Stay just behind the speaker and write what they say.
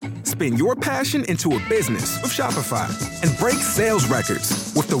spin your passion into a business with Shopify and break sales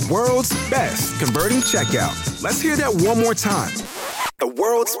records with the world's best converting checkout. Let's hear that one more time. The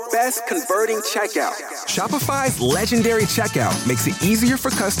world's best converting checkout. Shopify's legendary checkout makes it easier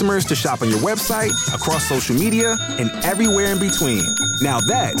for customers to shop on your website, across social media, and everywhere in between. Now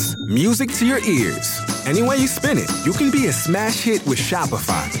that's music to your ears. Any way you spin it, you can be a smash hit with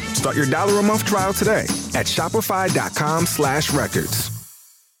Shopify. Start your $1 a month trial today at shopify.com/records.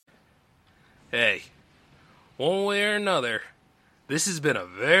 Hey, one way or another, this has been a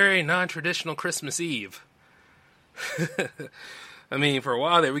very non-traditional Christmas Eve. I mean, for a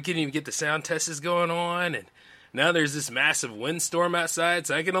while there, we couldn't even get the sound tests going on, and now there's this massive windstorm outside,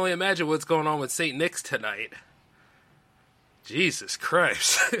 so I can only imagine what's going on with St. Nick's tonight. Jesus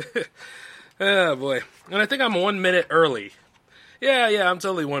Christ. Oh, boy. And I think I'm 1 minute early. Yeah, I'm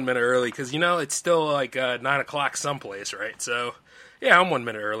totally 1 minute early, because, it's still like 9 o'clock someplace, right? So, yeah, I'm 1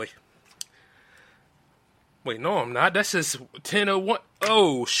 minute early. Wait, no, I'm not. That says 10:01.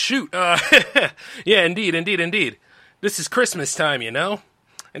 Oh, shoot. Yeah, indeed. This is Christmas time, At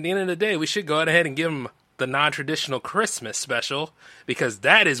the end of the day, we should go ahead and give them the non-traditional Christmas special, because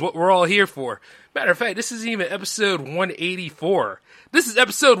that is what we're all here for. Matter of fact, this isn't even episode 184. This is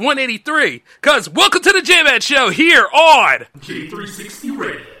episode 183, because welcome to the J-Man Show here on J360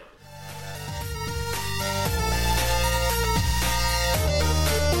 Radio.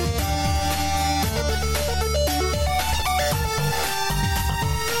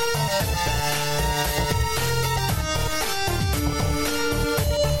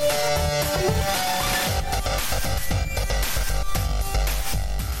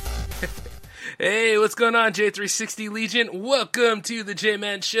 Hey, what's going on, J360 Legion? Welcome to the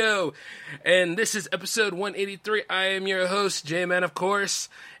J-Man Show. And this is episode 183. I am your host, J-Man, of course.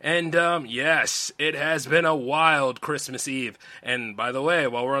 And, yes, it has been a wild Christmas Eve. And, by the way,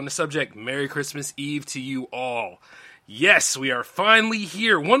 while we're on the subject, Merry Christmas Eve to you all. Yes, we are finally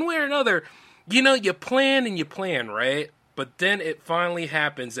here. One way or another, you plan, right? But then it finally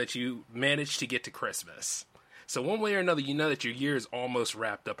happens that you manage to get to Christmas. So one way or another, you know that your year is almost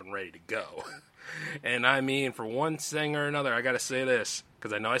wrapped up and ready to go. And I mean, for one thing or another, I gotta say this,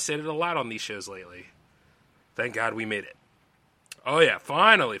 because I know I said it a lot on these shows lately. Thank God we made it. Oh yeah,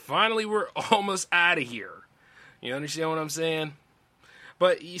 finally, we're almost out of here. You understand what I'm saying?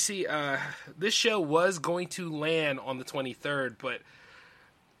 But you see, this show was going to land on the 23rd, but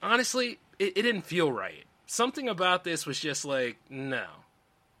honestly, it didn't feel right. Something about this was just like, no.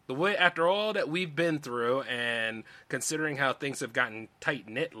 The way, after all that we've been through, and considering how things have gotten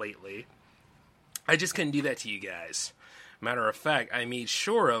tight-knit lately, I just couldn't do that to you guys. Matter of fact, I made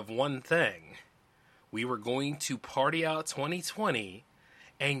sure of one thing. We were going to party out 2020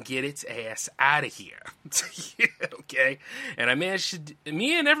 and get its ass out of here. Okay? And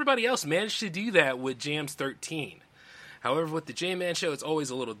me and everybody else managed to do that with Jams 13. However, with the J-Man Show, it's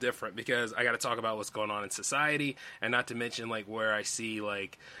always a little different, because I got to talk about what's going on in society, and not to mention, where I see,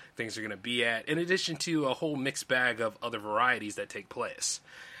 things are going to be at, in addition to a whole mixed bag of other varieties that take place.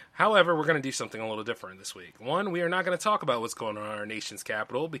 However, we're going to do something a little different this week. One, we are not going to talk about what's going on in our nation's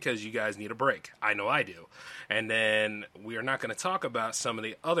capital, because you guys need a break. I know I do. And then we are not going to talk about some of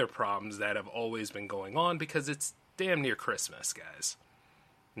the other problems that have always been going on, because it's damn near Christmas, guys.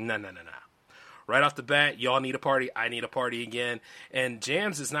 No. Right off the bat, y'all need a party, I need a party again, and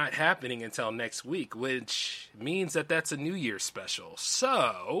Jams is not happening until next week, which means that that's a New Year's special.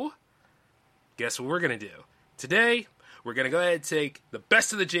 So, guess what we're going to do? Today, we're going to go ahead and take the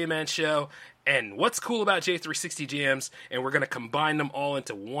best of the J-Man Show and what's cool about J360 Jams, and we're going to combine them all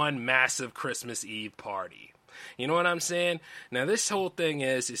into one massive Christmas Eve party. You know what I'm saying? Now, this whole thing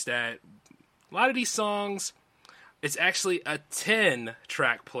is that a lot of these songs, it's actually a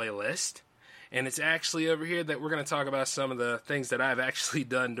 10-track playlist. And it's actually over here that we're going to talk about some of the things that I've actually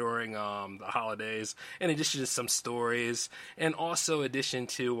done during the holidays, in addition to some stories, and also addition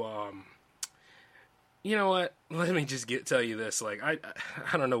to, you know what, let me just tell you this, I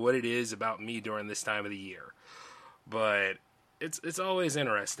don't know what it is about me during this time of the year, but it's always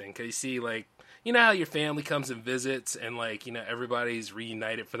interesting, because you see, you know how your family comes and visits, and, everybody's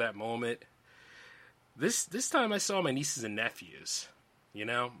reunited for that moment? This time I saw my nieces and nephews.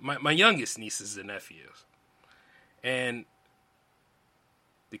 My youngest nieces and nephews. And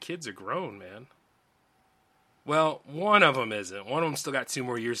the kids are grown, man. Well, one of them isn't. One of them still got 2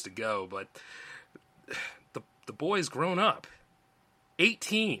 more years to go, but the boy's grown up.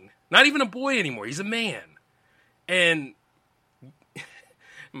 18. Not even a boy anymore. He's a man. And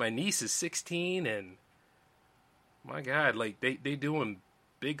my niece is 16, and my God, they doing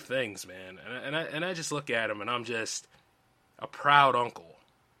big things, man. And I just look at them, and I'm just a proud uncle.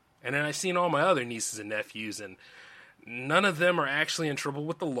 And then I've seen all my other nieces and nephews, and none of them are actually in trouble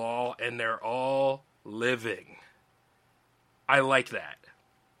with the law, and they're all living. I like that.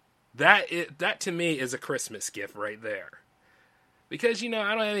 That to me is a Christmas gift right there. Because, I don't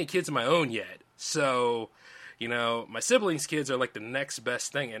have any kids of my own yet. So, my siblings' kids are like the next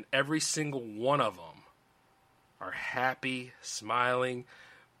best thing. And every single one of them are happy, smiling,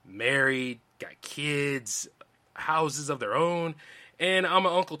 married, got kids, houses of their own. And I'm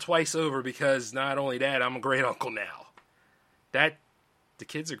an uncle twice over because not only that, I'm a great uncle now. The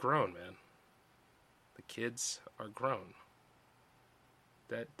kids are grown, man. The kids are grown.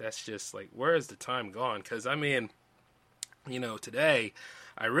 That's just like, where is the time gone? Because, today,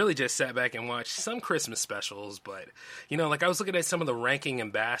 I really just sat back and watched some Christmas specials, but, I was looking at some of the Rankin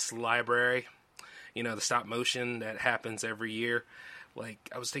and Bass library, the stop motion that happens every year. Like,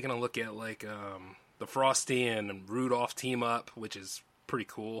 I was taking a look at, the Frosty and Rudolph team up, which is pretty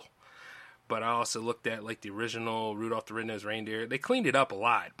cool. But I also looked at, the original Rudolph the Red-Nosed Reindeer. They cleaned it up a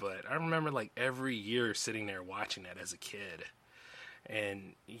lot, but I remember, every year sitting there watching that as a kid.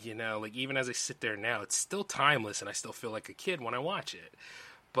 And, even as I sit there now, it's still timeless, and I still feel like a kid when I watch it.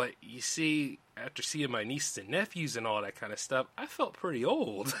 But, you see, after seeing my nieces and nephews and all that kind of stuff, I felt pretty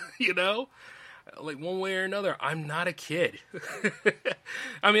old, one way or another, I'm not a kid.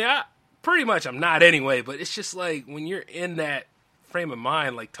 Pretty much I'm not anyway, but it's just when you're in that frame of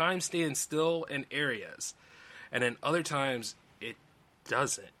mind, time stands still in areas. And then other times, it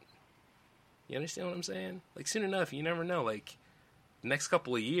doesn't. You understand what I'm saying? Soon enough, you never know, next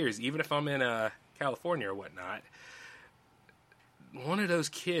couple of years, even if I'm in California or whatnot, one of those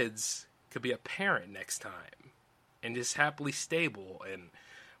kids could be a parent next time and just happily stable and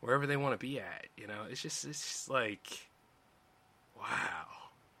wherever they want to be at. It's just wow.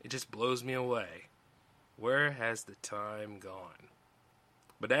 It just blows me away. Where has the time gone?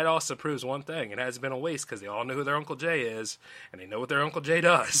 But that also proves one thing. It hasn't been a waste because they all know who their Uncle Jay is and they know what their Uncle Jay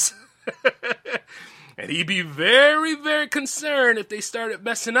does. And he'd be very, very concerned if they started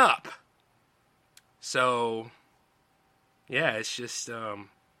messing up. So, yeah, it's just, it's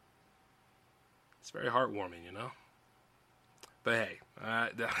very heartwarming, But hey,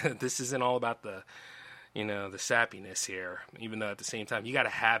 this isn't all about the sappiness here. Even though at the same time, you got to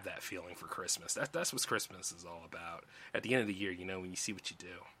have that feeling for Christmas. That's what Christmas is all about. At the end of the year, when you see what you do.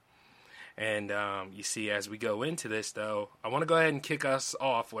 And you see, as we go into this, though, I want to go ahead and kick us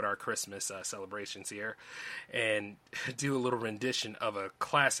off with our Christmas celebrations here and do a little rendition of a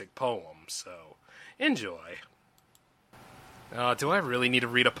classic poem. So, enjoy. Do I really need to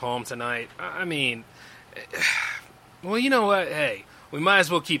read a poem tonight? Well, you know what? Hey, we might as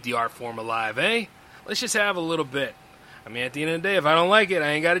well keep the art form alive, eh? Let's just have a little bit. At the end of the day, if I don't like it,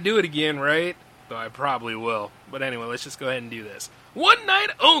 I ain't got to do it again, right? Though I probably will. But anyway, let's just go ahead and do this. One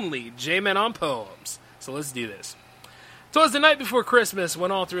night only, J-Man on poems. So let's do this. 'Twas the night before Christmas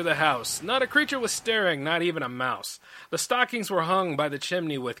when all through the house not a creature was stirring, not even a mouse. The stockings were hung by the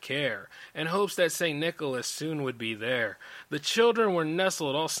chimney with care, in hopes that St. Nicholas soon would be there. The children were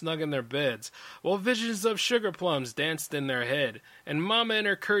nestled all snug in their beds, while visions of sugar plums danced in their head. And Mama in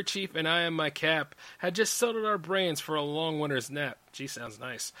her kerchief and I in my cap had just settled our brains for a long winter's nap. Gee, sounds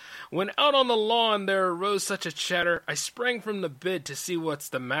nice. When out on the lawn there arose such a chatter, I sprang from the bed to see what's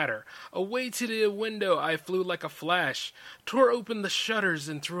the matter. Away to the window I flew like a flash, tore open the shutters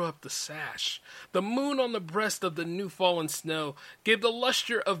and threw up the sash. The moon on the breast of the new-fallen snow gave the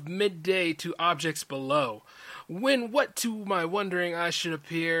lustre of midday to objects below. When what to my wondering eyes should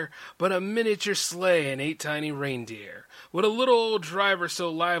appear but a miniature sleigh and 8 tiny reindeer, with a little old driver so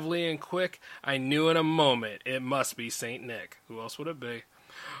lively and quick, I knew in a moment it must be St. Nick. Who else would it be?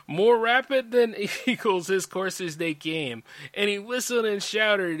 More rapid than eagles his coursers they came, and he whistled and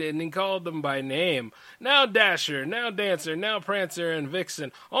shouted and he called them by name. Now Dasher, now Dancer, now Prancer and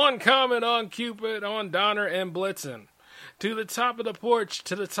Vixen, on Comet, on Cupid, on Donner and Blitzen. To the top of the porch,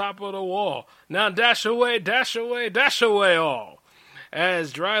 to the top of the wall. Now dash away, dash away, dash away all.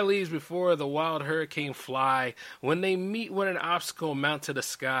 As dry leaves before the wild hurricane fly, when they meet with an obstacle mount to the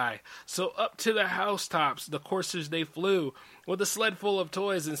sky. So up to the housetops the coursers they flew, with a sled full of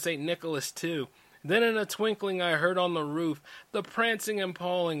toys and St. Nicholas too. Then in a twinkling I heard on the roof the prancing and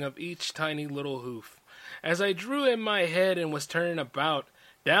pawing of each tiny little hoof. As I drew in my head and was turning about,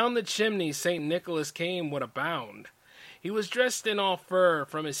 down the chimney St. Nicholas came with a bound. He was dressed in all fur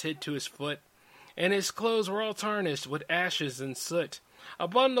from his head to his foot, and his clothes were all tarnished with ashes and soot. A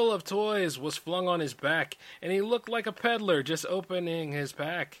bundle of toys was flung on his back, and he looked like a peddler just opening his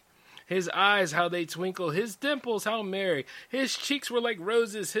pack. His eyes, how they twinkle, his dimples, how merry. His cheeks were like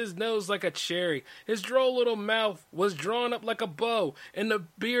roses, his nose like a cherry. His droll little mouth was drawn up like a bow, and the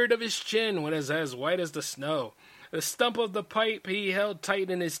beard of his chin was as white as the snow. The stump of the pipe he held tight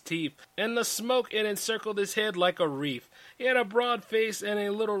in his teeth, and the smoke it encircled his head like a wreath. He had a broad face and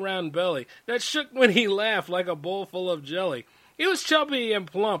a little round belly that shook when he laughed like a bowl full of jelly. He was chubby and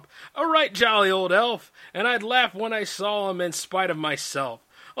plump, a right jolly old elf, and I'd laugh when I saw him in spite of myself.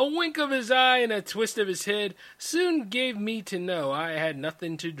 A wink of his eye and a twist of his head soon gave me to know I had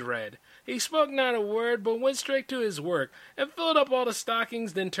nothing to dread. He spoke not a word, but went straight to his work, and filled up all the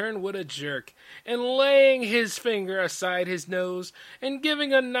stockings, then turned with a jerk, and laying his finger aside his nose, and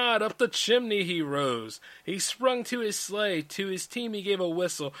giving a nod up the chimney he rose. He sprung to his sleigh, to his team he gave a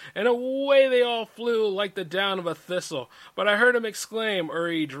whistle, and away they all flew like the down of a thistle. But I heard him exclaim,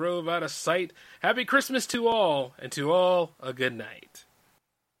 ere he drove out of sight, "Happy Christmas to all, and to all a good night."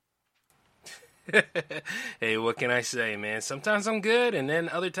 Hey, what can I say, man? Sometimes I'm good, and then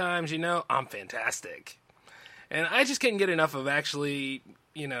other times, I'm fantastic. And I just couldn't get enough of actually,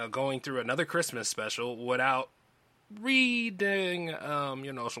 going through another Christmas special without reading,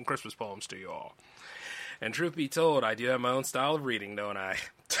 some Christmas poems to you all. And truth be told, I do have my own style of reading, don't I?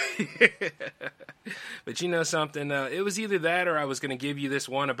 But you know something? It was either that or I was going to give you this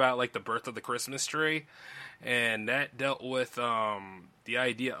one about, like, the birth of the Christmas tree. And that dealt with the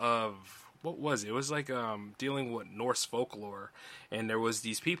idea of... What was it? It was like dealing with Norse folklore, and there was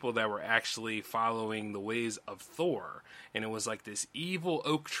these people that were actually following the ways of Thor, and it was like this evil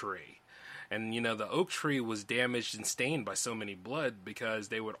oak tree. And, the oak tree was damaged and stained by so many blood because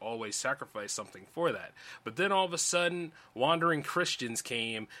they would always sacrifice something for that. But then all of a sudden, wandering Christians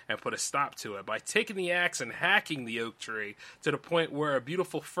came and put a stop to it by taking the axe and hacking the oak tree to the point where a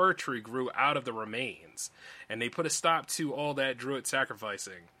beautiful fir tree grew out of the remains. And they put a stop to all that druid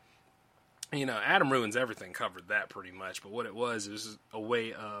sacrificing. Adam Ruins Everything covered that pretty much, but what it was a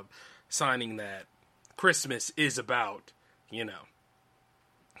way of signing that Christmas is about,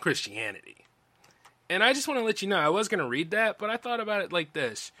 Christianity. And I just want to let you know, I was going to read that, but I thought about it like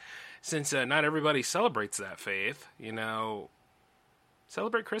this. Since not everybody celebrates that faith,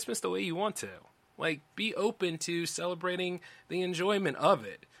 celebrate Christmas the way you want to. Like, be open to celebrating the enjoyment of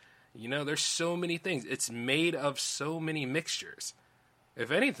it. There's so many things. It's made of so many mixtures. If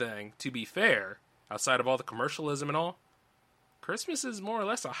anything, to be fair, outside of all the commercialism and all, Christmas is more or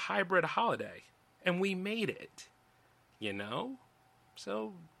less a hybrid holiday. And we made it.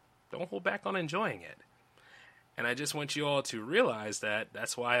 So don't hold back on enjoying it. And I just want you all to realize that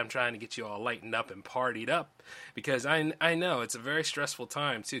that's why I'm trying to get you all lightened up and partied up. Because I know it's a very stressful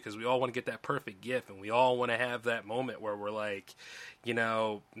time, too, because we all want to get that perfect gift. And we all want to have that moment where we're like,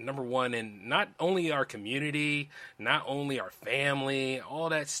 number one, in not only our community, not only our family, all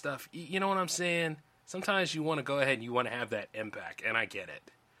that stuff. You know what I'm saying? Sometimes you want to go ahead and you want to have that impact. And I get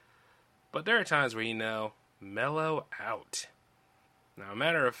it. But there are times where, mellow out. Now, a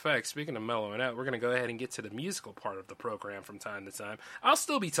matter of fact, speaking of mellowing out, we're going to go ahead and get to the musical part of the program from time to time. I'll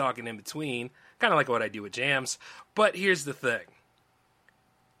still be talking in between, kind of like what I do with jams. But here's the thing.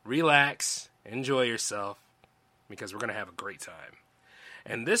 Relax, enjoy yourself, because we're going to have a great time.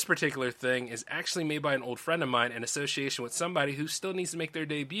 And this particular thing is actually made by an old friend of mine in association with somebody who still needs to make their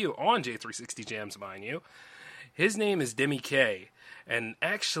debut on J360 Jams, mind you. His name is Demi K. And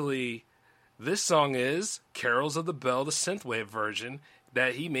actually... this song is Carols of the Bell, the synthwave version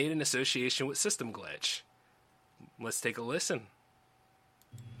that he made in association with System Glitch. Let's take a listen.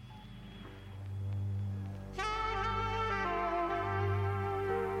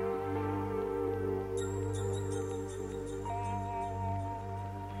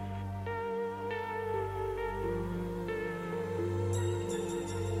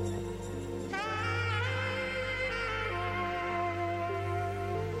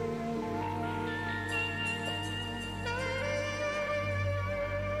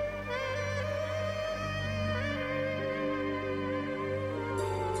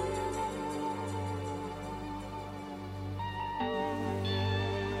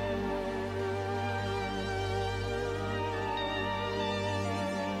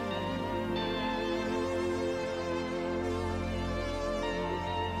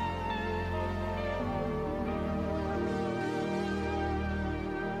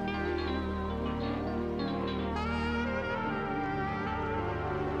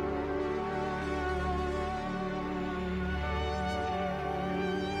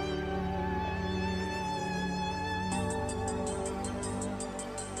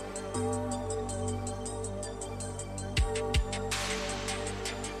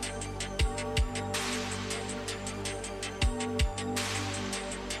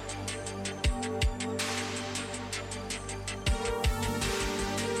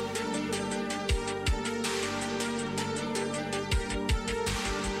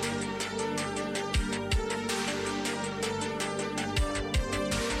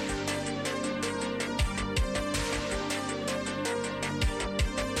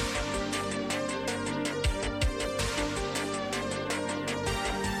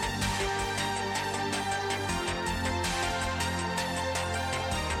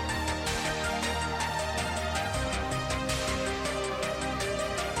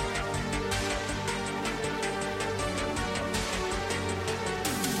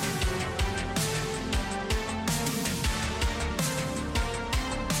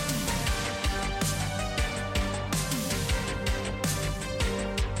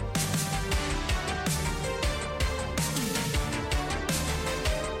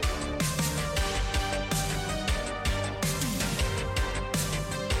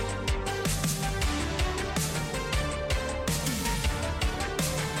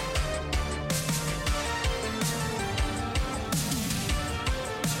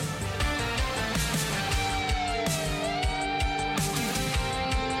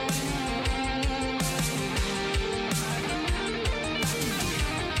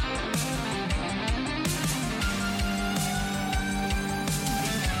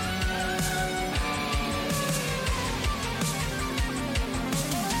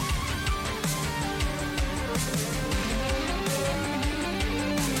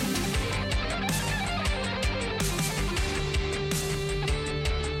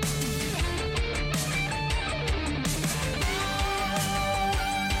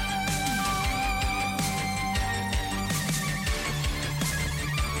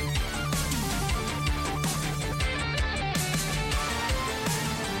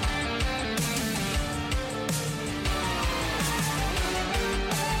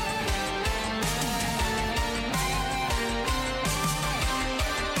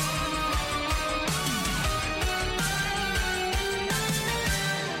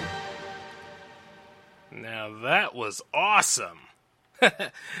 Now that was awesome.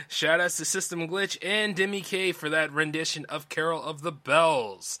 Shout outs to System Glitch and Demi K for that rendition of Carol of the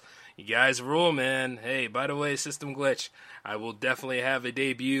Bells. You guys rule, man. Hey, by the way, System Glitch, I will definitely have a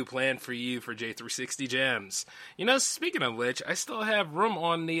debut planned for you for J360 Gems. You know, speaking of which, I still have room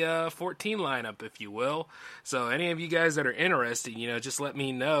on the 14 lineup, if you will. So any of you guys that are interested, you know, just let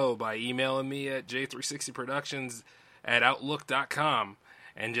me know by emailing me at j360productions@outlook.com.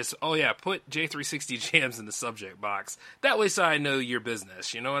 And just, put J360 Jams in the subject box. That way so I know your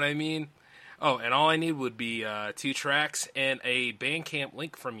business, you know what I mean? Oh, and all I need would be 2 tracks and a Bandcamp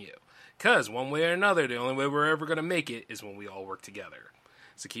link from you. Because one way or another, the only way we're ever going to make it is when we all work together.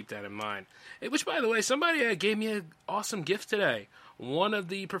 So keep that in mind. Hey, which, by the way, somebody gave me an awesome gift today. One of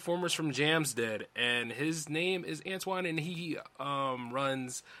the performers from Jams did, and his name is Antoine, and he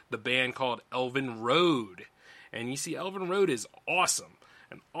runs the band called Elven Road. And you see, Elven Road is awesome.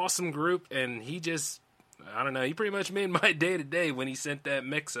 An awesome group, and he just, I don't know, he pretty much made my day today when he sent that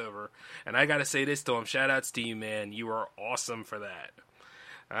mix over. And I gotta say this to him, shout outs to you, man. You are awesome for that.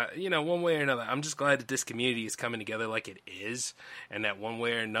 You know, one way or another, I'm just glad that this community is coming together like it is, and that one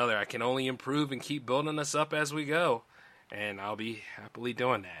way or another, I can only improve and keep building us up as we go. And I'll be happily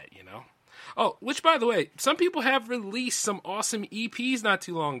doing that, you know. Oh, which, by the way, some people have released some awesome EPs not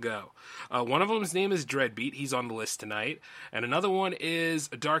too long ago. One of them's name is Dreadbeat. He's on the list tonight. And another one is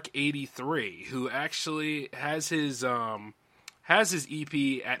Dark83, who actually has his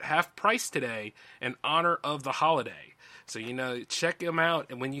EP at half price today in honor of the holiday. So, you know, check him out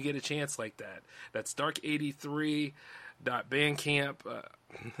and when you get a chance like that. That's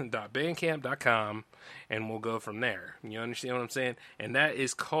dark83.bandcamp.com, and we'll go from there. You understand what I'm saying? And that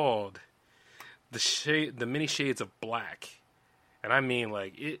is called the Many Shades of Black. And I mean,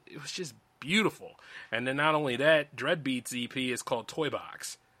 like, it was just beautiful. And then not only that, Dreadbeat's EP is called Toy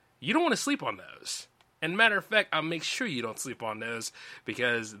Box. You don't want to sleep on those. And matter of fact, I'll make sure you don't sleep on those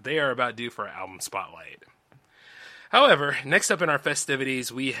because they are about due for an album spotlight. However, next up in our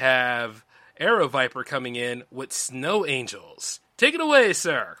festivities, we have Arrow Viper coming in with Snow Angels. Take it away,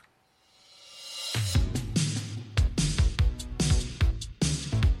 sir.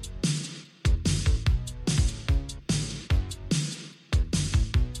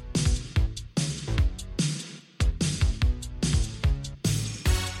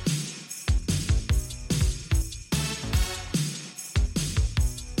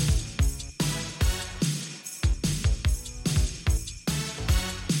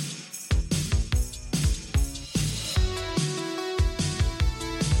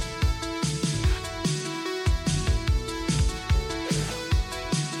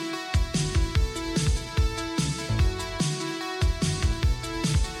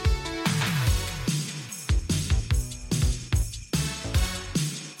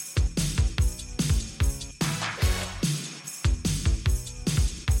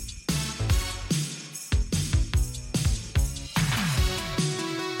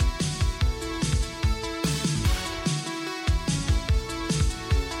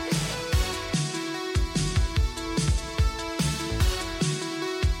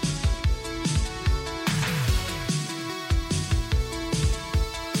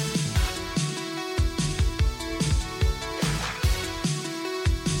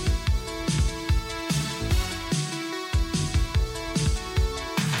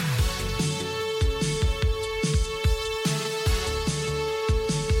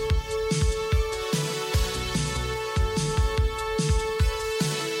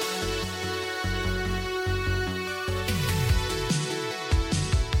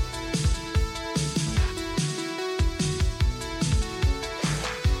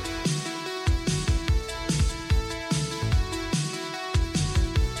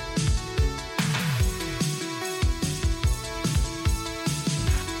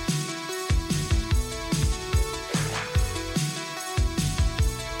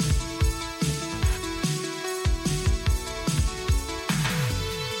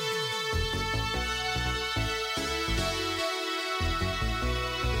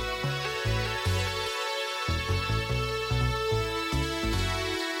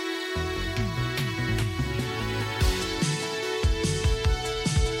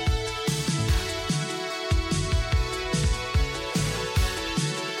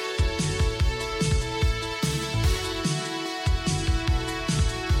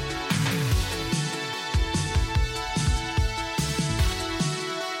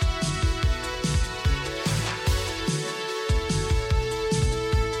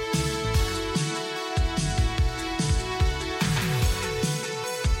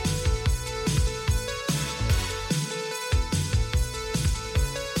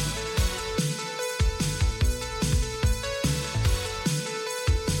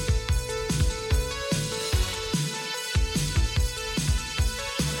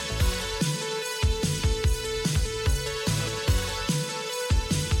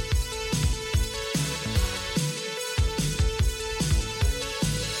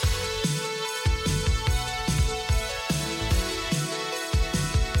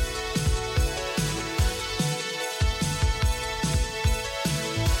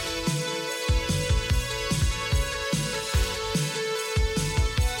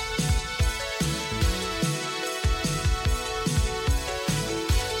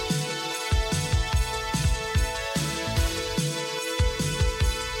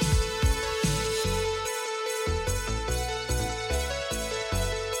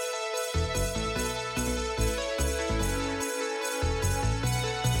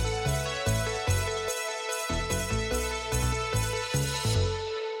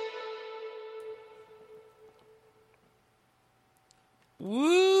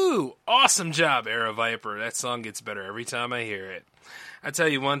 Woo! Awesome job, Aero Viper. That song gets better every time I hear it. I tell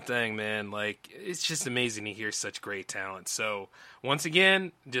you one thing, man, like, it's just amazing to hear such great talent. So, once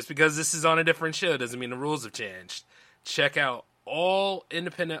again, just because this is on a different show doesn't mean the rules have changed. Check out all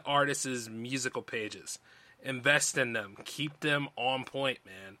independent artists' musical pages. Invest in them. Keep them on point,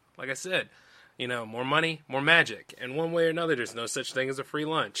 man. Like I said, you know, more money, more magic. And one way or another, there's no such thing as a free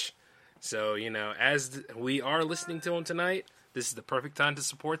lunch. So, you know, as we are listening to them tonight, this is the perfect time to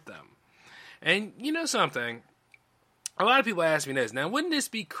support them. And you know something? A lot of people ask me this. Now, wouldn't this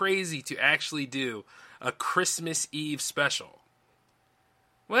be crazy to actually do a Christmas Eve special?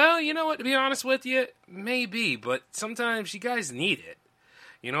 Well, you know what? To be honest with you, maybe. But sometimes you guys need it.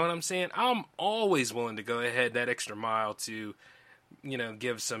 You know what I'm saying? I'm always willing to go ahead that extra mile to, you know,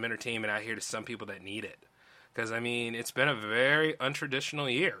 give some entertainment out here to some people that need it. Because, I mean, it's been a very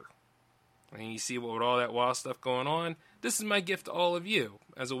untraditional year. I mean, you see with all that wild stuff going on, this is my gift to all of you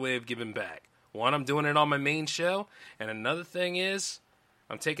as a way of giving back. One, I'm doing it on my main show, and another thing is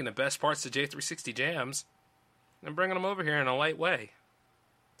I'm taking the best parts of J360 Jams and bringing them over here in a light way.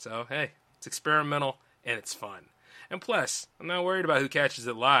 So, hey, it's experimental and it's fun. And plus, I'm not worried about who catches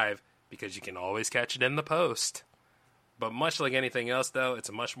it live because you can always catch it in the post. But much like anything else, though, it's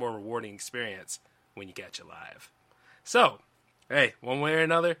a much more rewarding experience when you catch it live. So, hey, one way or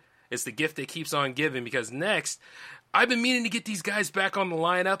another, it's the gift that keeps on giving because next, I've been meaning to get these guys back on the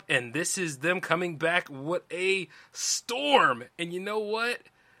lineup, and this is them coming back. What a storm! And you know what?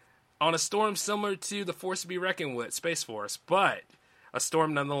 On a storm similar to the force to be reckoned with, Space Force, but a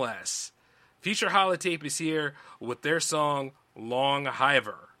storm nonetheless. Future Holotape is here with their song, Long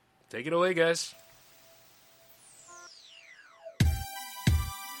Hiver. Take it away, guys.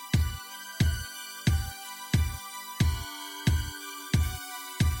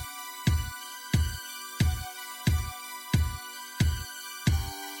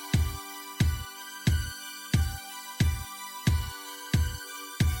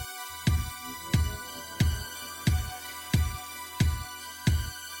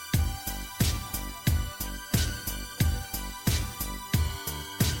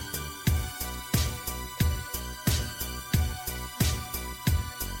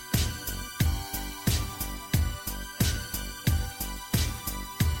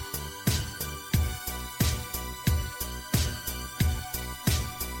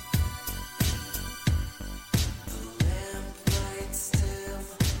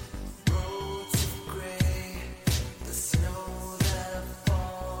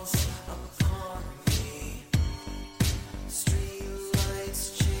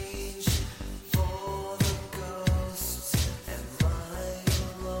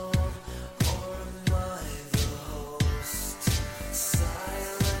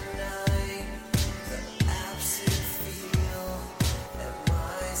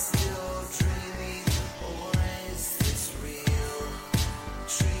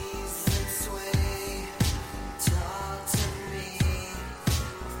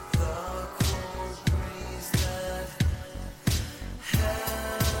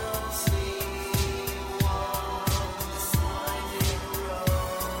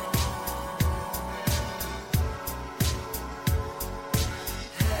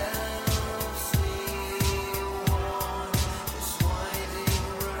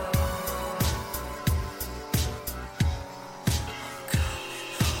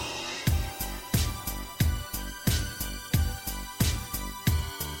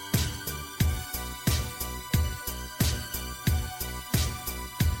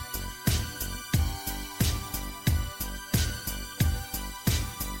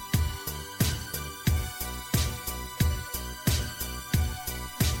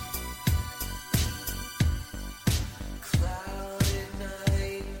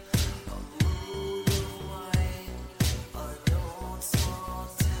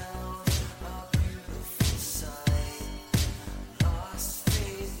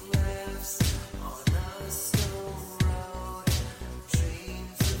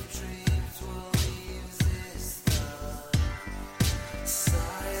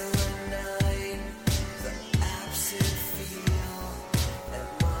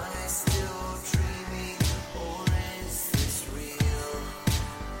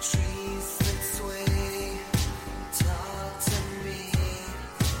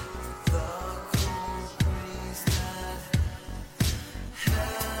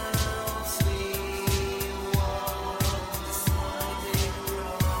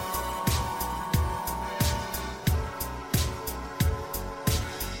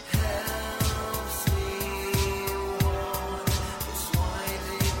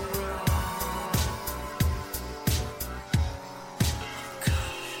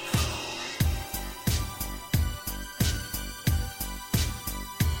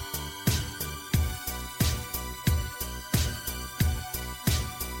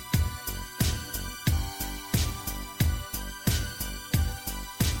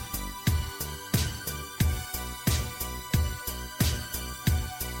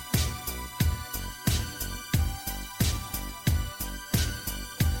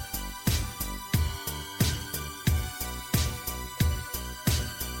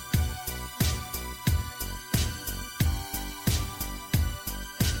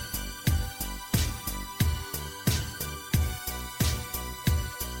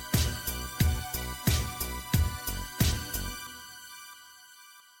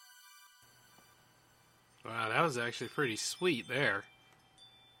 was actually pretty sweet there.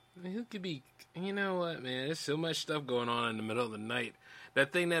 I mean, who could be... You know what, man? There's so much stuff going on in the middle of the night.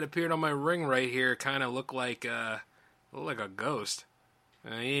 That thing that appeared on my ring right here kind of looked like a ghost.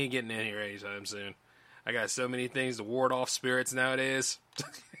 He ain't getting in here anytime soon. I got so many things to ward off spirits nowadays.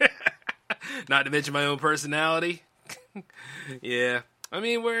 Not to mention my own personality. Yeah. I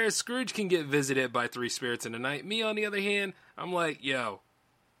mean, whereas Scrooge can get visited by 3 spirits in the night, me, on the other hand, I'm like, yo,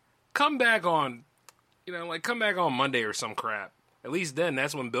 come back on Monday or some crap. At least then,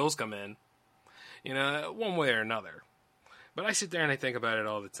 that's when bills come in. You know, one way or another. But I sit there and I think about it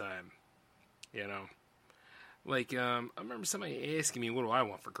all the time. You know. Like, I remember somebody asking me, what do I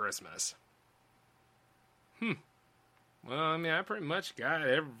want for Christmas? Well, I mean, I pretty much got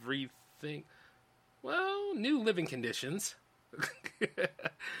everything. Well, new living conditions.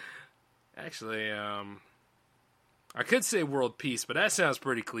 Actually, I could say world peace, but that sounds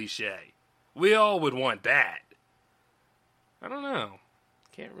pretty cliche. We all would want that. I don't know.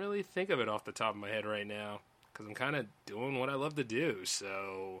 Can't really think of it off the top of my head right now, because I'm kind of doing what I love to do,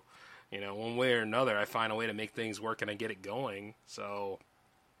 so, you know, one way or another, I find a way to make things work and I get it going, so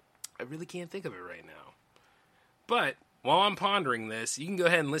I really can't think of it right now. But while I'm pondering this, you can go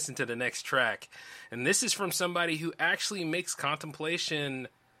ahead and listen to the next track, and this is from somebody who actually makes Contemplation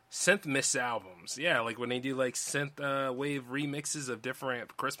synth mix albums. Yeah, like when they do like synth wave remixes of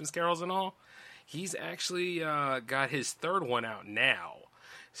different Christmas carols and all. He's actually got his 3rd one out now.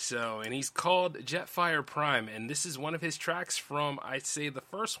 So, and he's called Jetfire Prime, and this is one of his tracks from, I'd say, the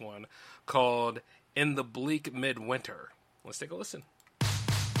first one, called In the Bleak Midwinter. Let's take a listen.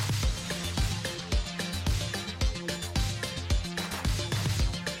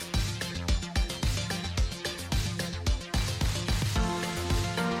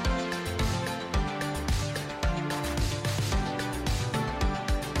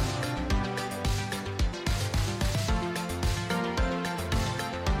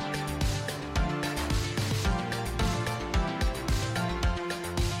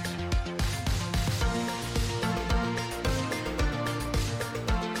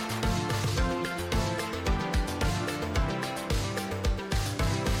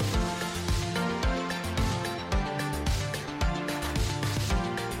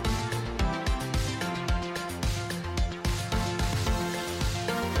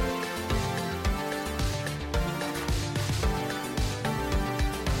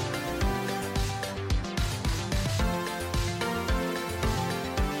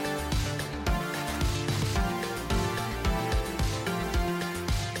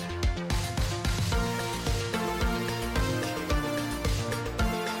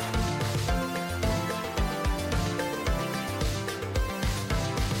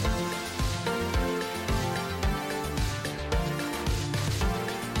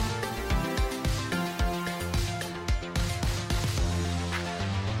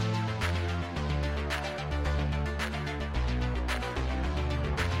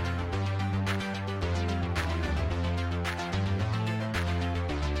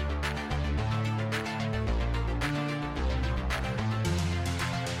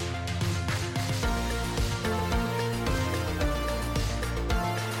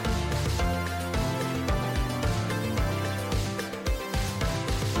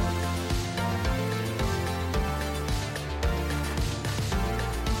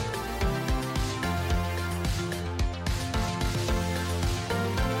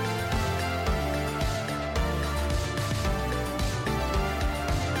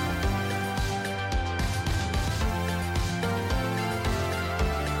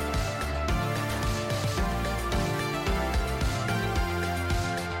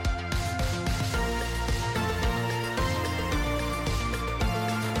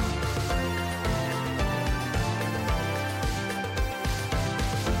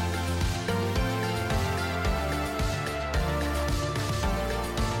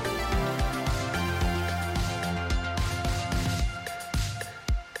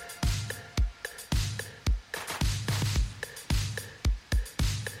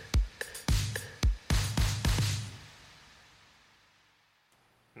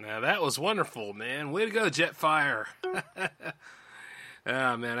 Now that was wonderful, man. Way to go, Jetfire.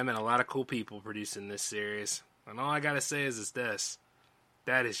 Oh, man, I met a lot of cool people producing this series. And all I gotta say is this.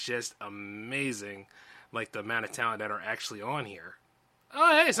 That is just amazing, like the amount of talent that are actually on here.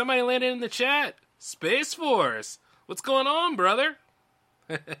 Oh, hey, somebody landed in the chat. Space Force. What's going on, brother?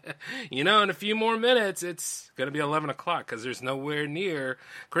 You know, in a few more minutes, it's going to be 11 o'clock because there's nowhere near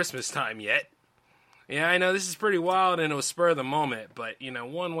Christmas time yet. Yeah, I know this is pretty wild and it was spur of the moment, but, you know,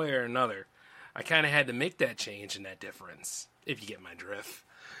 one way or another, I kind of had to make that change and that difference, if you get my drift.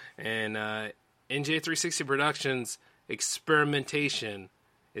 And in J360 Productions, experimentation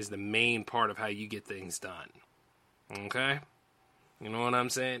is the main part of how you get things done. Okay? You know what I'm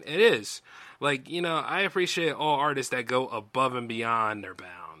saying? It is. Like, you know, I appreciate all artists that go above and beyond their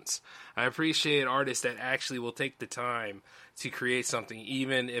bounds. I appreciate artists that actually will take the time to create something,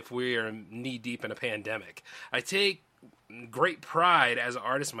 even if we are knee-deep in a pandemic. I take great pride as an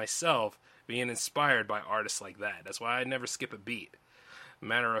artist myself being inspired by artists like that. That's why I never skip a beat.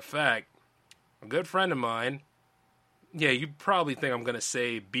 Matter of fact, a good friend of mine, yeah, you probably think I'm going to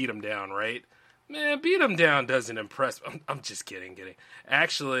say Beat 'em Down, right? Man, Beat 'em Down doesn't impress. I'm just kidding.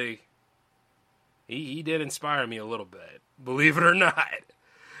 Actually, he did inspire me a little bit, believe it or not.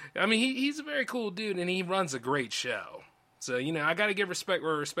 I mean, he's a very cool dude, and he runs a great show. So, you know, I got to give respect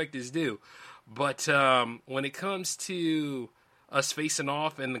where respect is due. But when it comes to us facing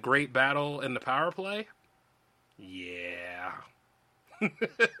off in the great battle in the power play, yeah.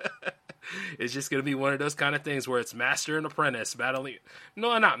 It's just going to be one of those kind of things where it's master and apprentice battling.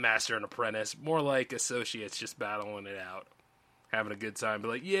 No, not master and apprentice. More like associates just battling it out. Having a good time. Be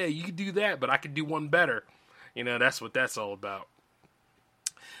like, yeah, you can do that, but I can do one better. You know, that's what that's all about.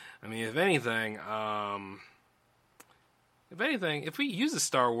 I mean, if anything, if we use a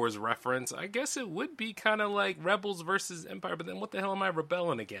Star Wars reference, I guess it would be kind of like Rebels versus Empire, but then what the hell am I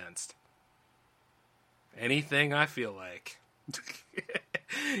rebelling against? Anything I feel like.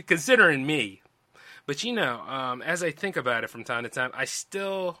 Considering me. But, you know, as I think about it from time to time, I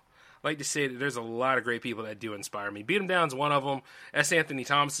still like to say that there's a lot of great people that do inspire me. Beat 'em Down's one of them. S. Anthony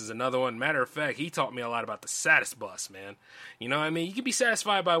Thomas is another one. Matter of fact, he taught me a lot about the saddest bus, man. You know what I mean? You can be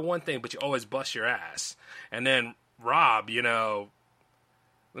satisfied by one thing, but you always bust your ass. And then Rob, you know,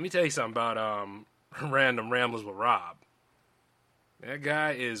 let me tell you something about Random Ramblers with Rob. That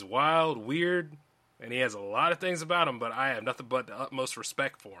guy is wild, weird, and he has a lot of things about him, but I have nothing but the utmost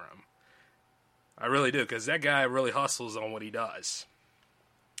respect for him. I really do, because that guy really hustles on what he does.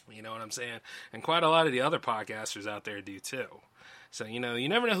 You know what I'm saying? And quite a lot of the other podcasters out there do too. So, you know, you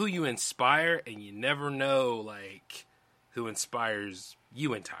never know who you inspire, and you never know, like, who inspires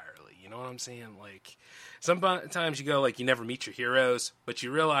you entirely. You know what I'm saying? Like, sometimes you go, like, you never meet your heroes, but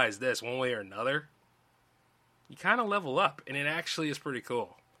you realize this, one way or another, you kind of level up, and it actually is pretty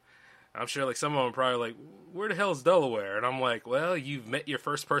cool. I'm sure, like, some of them are probably like, where the hell is Delaware? And I'm like, well, you've met your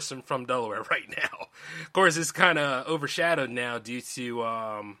first person from Delaware right now. Of course, it's kind of overshadowed now due to,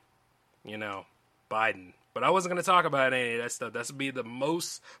 you know, Biden. But I wasn't going to talk about any of that stuff. That's going to be the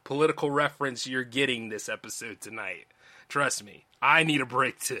most political reference you're getting this episode tonight. Trust me, I need a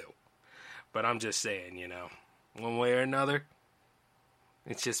break too. But I'm just saying, you know, one way or another,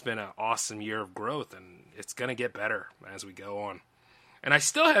 it's just been an awesome year of growth, and it's going to get better as we go on. And I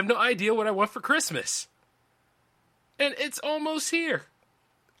still have no idea what I want for Christmas. And it's almost here.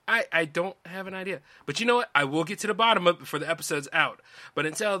 I don't have an idea. But you know what? I will get to the bottom of it before the episode's out. But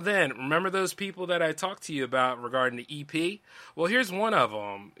until then, remember those people that I talked to you about regarding the EP? Well, here's one of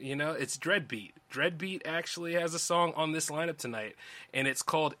them. You know, it's Dreadbeat. Dreadbeat actually has a song on this lineup tonight. And it's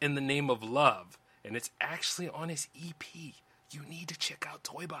called In the Name of Love. And it's actually on his EP. You need to check out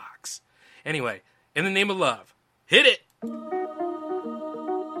Toy Box. Anyway, In the Name of Love. Hit it!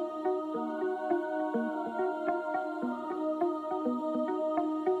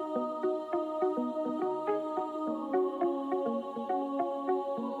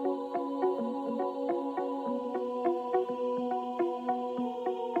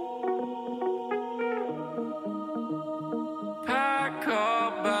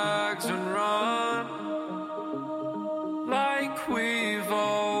 We've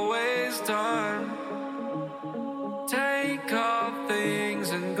always done. Take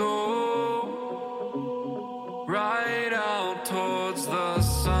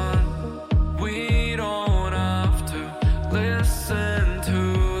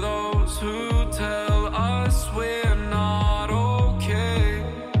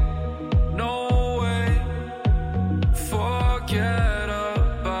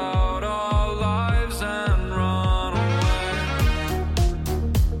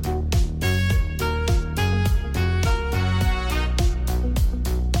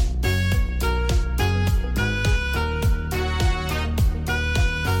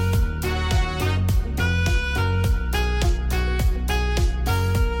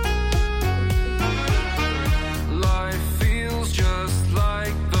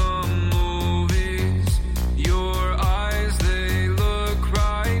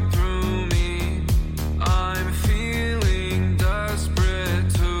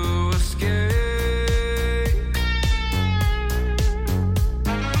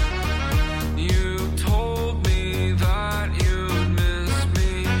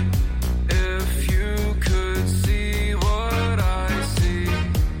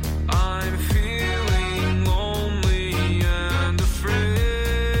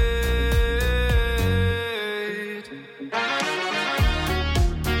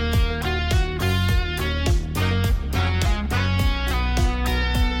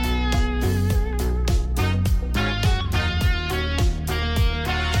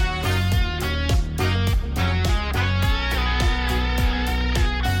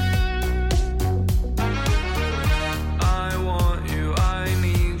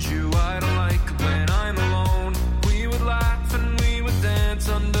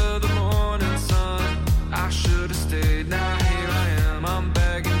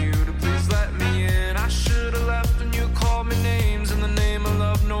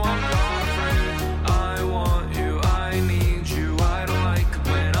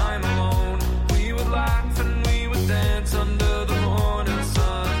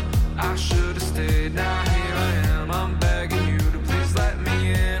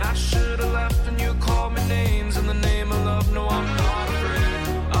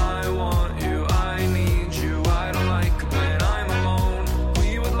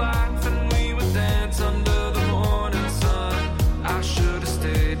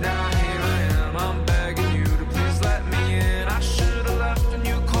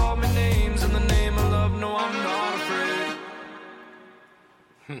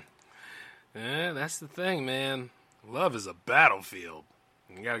that's the thing, man. Love is a battlefield.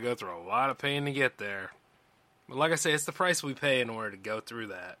 You gotta go through a lot of pain to get there. But like I say, it's the price we pay in order to go through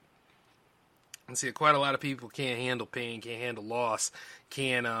that. And see, quite a lot of people can't handle pain, can't handle loss,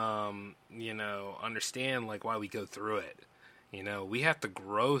 can't, understand, like, why we go through it. We have to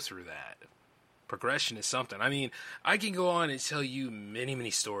grow through that. Progression is something. I mean, I can go on and tell you many, many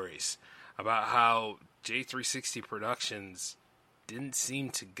stories about how J360 Productions didn't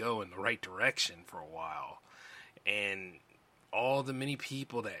seem to go in the right direction for a while. And all the many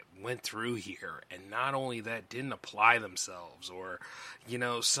people that went through here, and not only that, didn't apply themselves, or,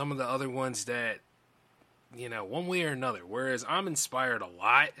 some of the other ones that, one way or another. Whereas I'm inspired a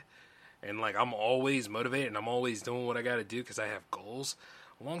lot, and, like, I'm always motivated, and I'm always doing what I got to do because I have goals.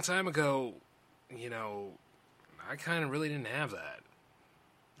 A long time ago, I kind of really didn't have that.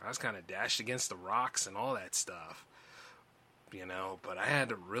 I was kind of dashed against the rocks and all that stuff, but I had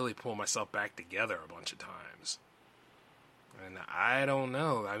to really pull myself back together a bunch of times. And I don't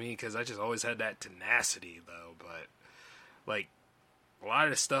know, because I just always had that tenacity, though, but, like, a lot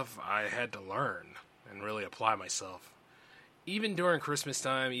of the stuff I had to learn and really apply myself. Even during Christmas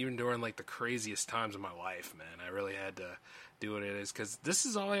time, even during, like, the craziest times of my life, man, I really had to do what it is, because this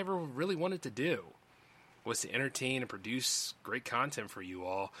is all I ever really wanted to do, was to entertain and produce great content for you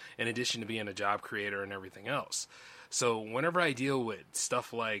all, in addition to being a job creator and everything else. So whenever I deal with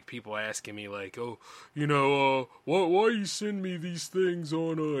stuff like people asking me, like, oh, why you send me these things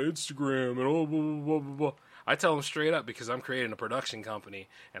on Instagram and all blah, blah, blah, blah, blah, I tell them straight up, because I'm creating a production company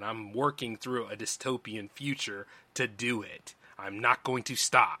and I'm working through a dystopian future to do it. I'm not going to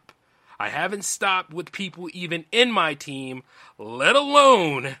stop. I haven't stopped with people even in my team, let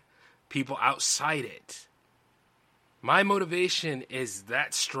alone people outside it. My motivation is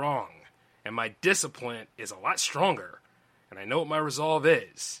that strong, and my discipline is a lot stronger, and I know what my resolve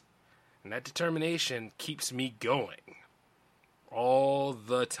is. And that determination keeps me going all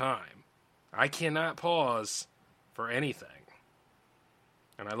the time. I cannot pause for anything.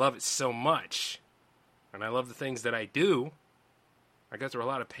 And I love it so much. And I love the things that I do. I go through a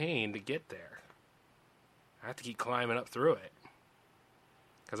lot of pain to get there. I have to keep climbing up through it.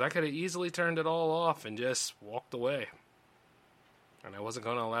 Because I could have easily turned it all off and just walked away. And I wasn't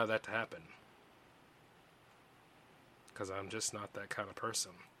going to allow that to happen. Because I'm just not that kind of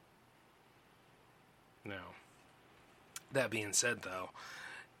person. Now, that being said, though,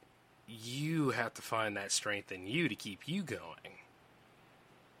 you have to find that strength in you to keep you going.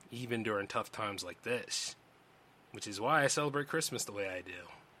 Even during tough times like this. Which is why I celebrate Christmas the way I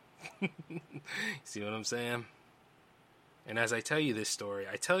do. See what I'm saying? And as I tell you this story,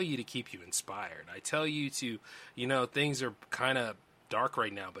 I tell you to keep you inspired. I tell you to, things are kind of dark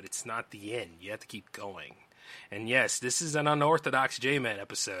right now, but it's not the end. You have to keep going. And yes, this is an unorthodox J-Man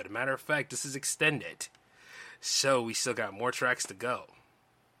episode. As a matter of fact, this is extended. So we still got more tracks to go.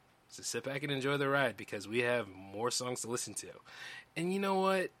 So sit back and enjoy the ride, because we have more songs to listen to. And you know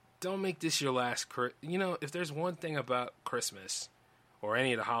what? Don't make this your last... if there's one thing about Christmas, or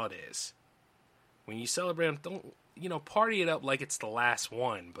any of the holidays, when you celebrate them, don't, party it up like it's the last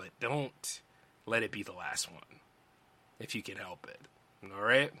one, but don't let it be the last one, if you can help it. All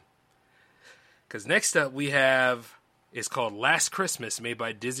right? Because next up we have, is called Last Christmas, made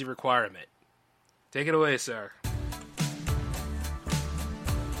by Dizzy Requirement. Take it away, sir.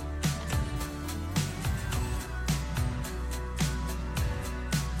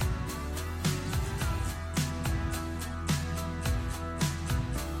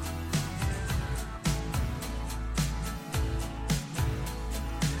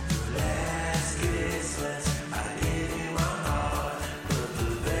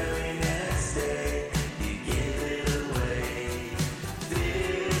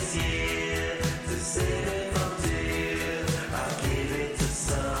 This year, to save it from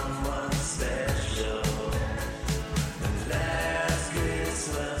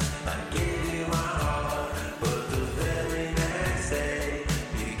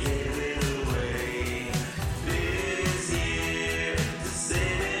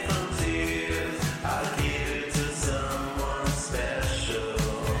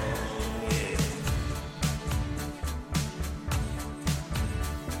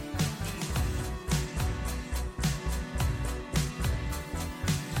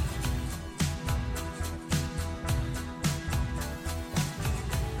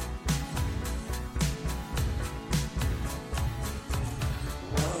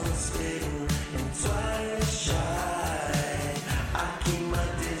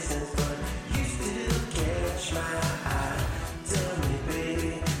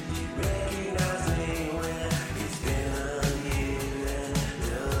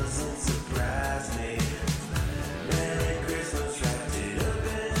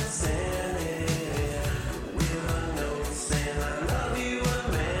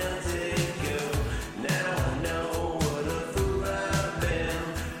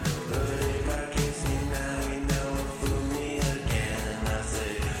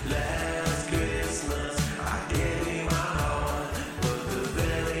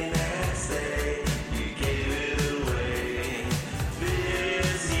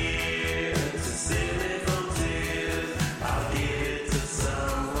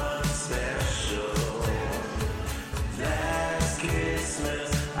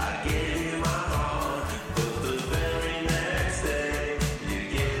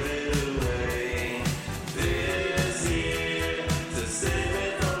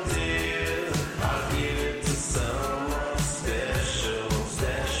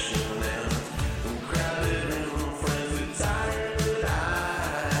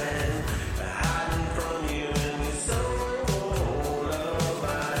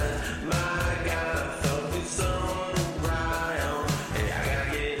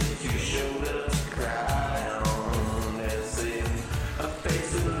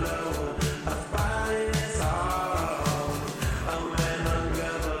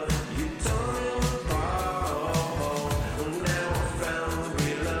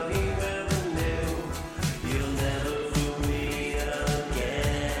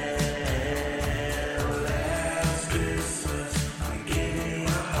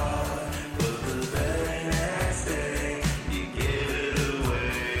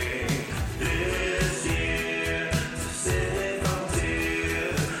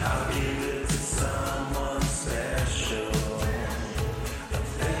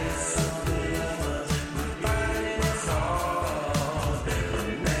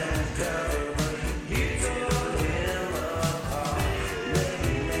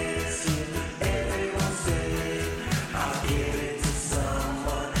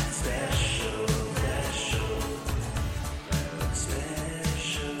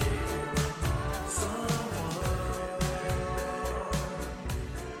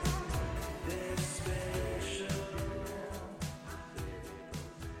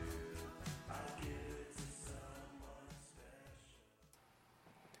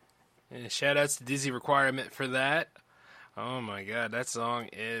And shout outs to Dizzy Requirement for that. Oh my god, that song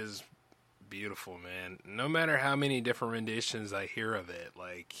is beautiful, man. No matter how many different renditions I hear of it,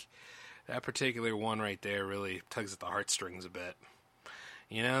 like, that particular one right there really tugs at the heartstrings a bit.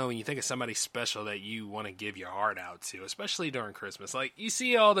 You know, when you think of somebody special that you want to give your heart out to, especially during Christmas, like, you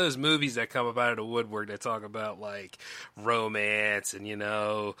see all those movies that come up out of the woodwork that talk about, like, romance and, you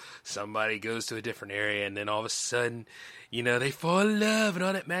know, somebody goes to a different area and then all of a sudden, you know, they fall in love and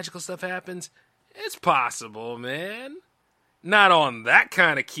all that magical stuff happens. It's possible, man. Not on that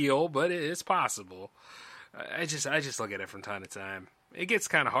kind of keel, but it's possible. I just look at it from time to time. It gets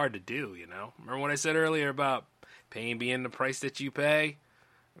kind of hard to do, you know. Remember what I said earlier about pain being the price that you pay?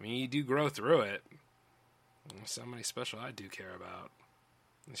 I mean, you do grow through it. Somebody special I do care about.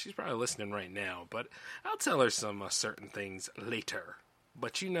 And she's probably listening right now, but I'll tell her some certain things later.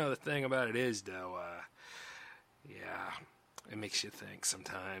 But you know, the thing about it is, though, yeah, it makes you think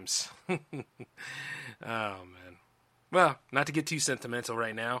sometimes. Oh, man. Well, not to get too sentimental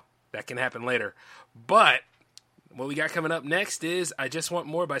right now. That can happen later. But what we got coming up next is I Just Want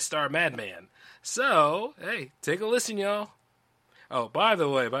More by Star Madman. So, hey, take a listen, y'all. Oh, by the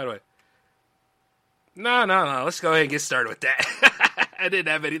way. No. Let's go ahead and get started with that. I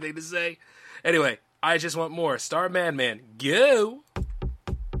didn't have anything to say. Anyway, I Just Want More. Star Madman. Go!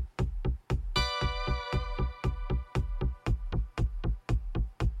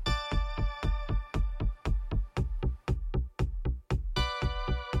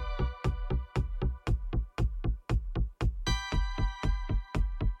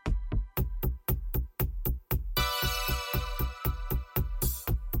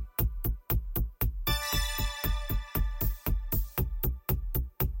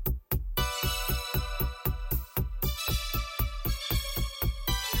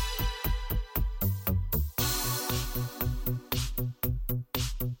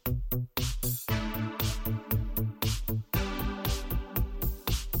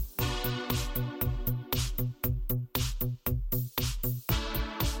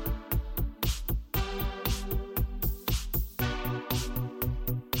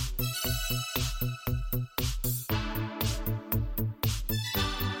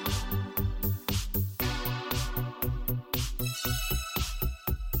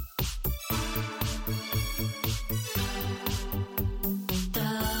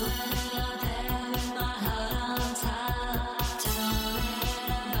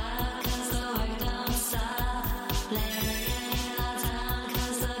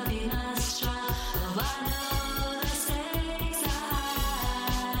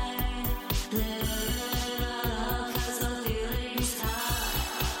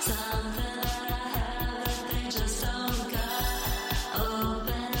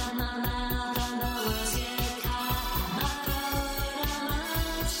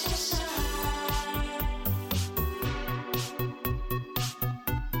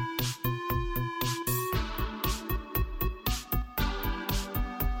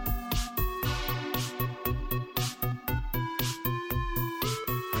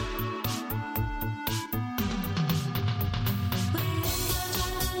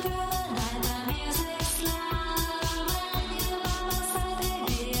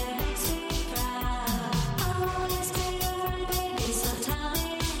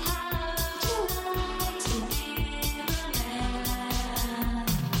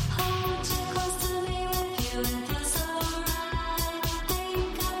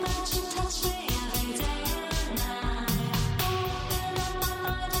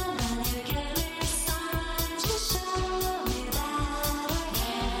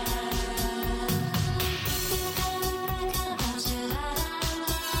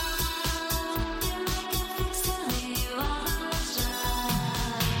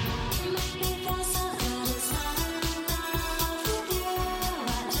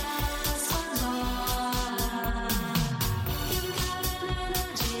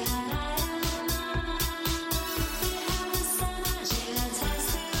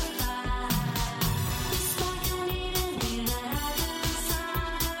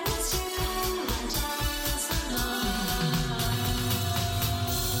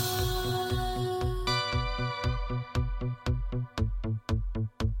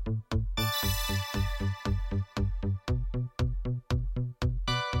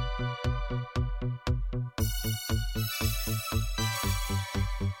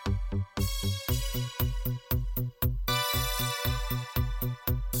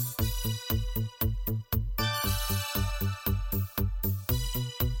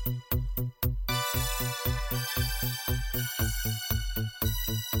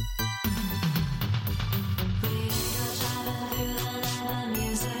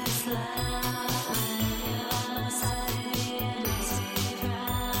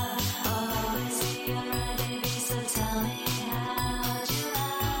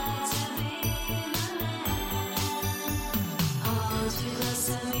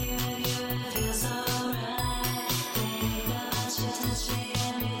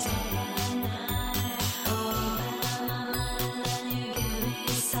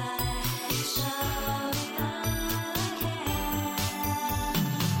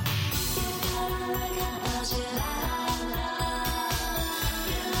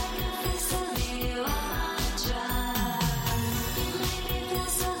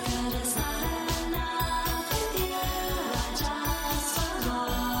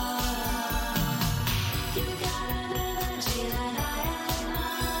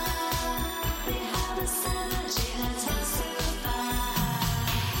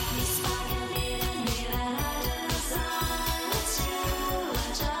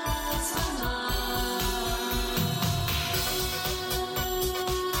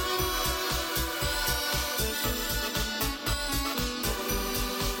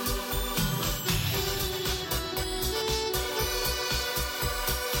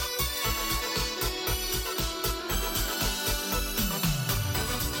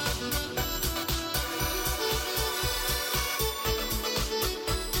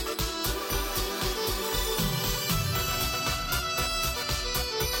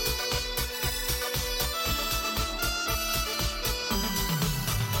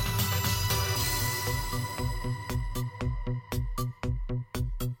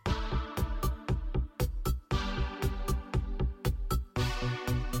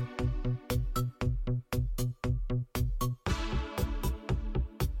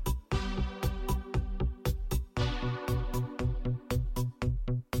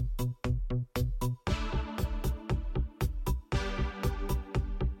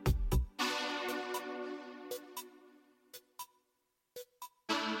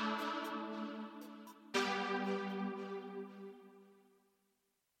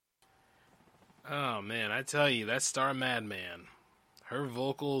 Oh, man, I tell you, that Star Madman, her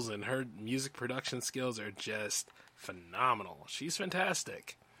vocals and her music production skills are just phenomenal. She's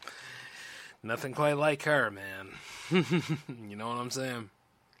fantastic. Nothing quite like her, man. You know what I'm saying?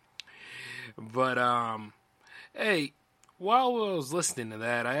 But, hey, while I was listening to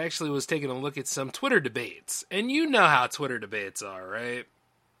that, I actually was taking a look at some Twitter debates. And you know how Twitter debates are, right?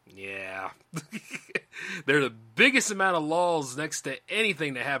 Yeah. They're the biggest amount of lulls next to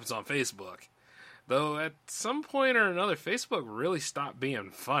anything that happens on Facebook. Though at some point or another, Facebook really stopped being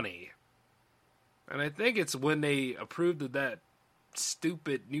funny. And I think it's when they approved of that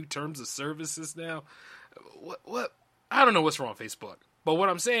stupid new terms of services now. What? I don't know what's wrong with Facebook. But what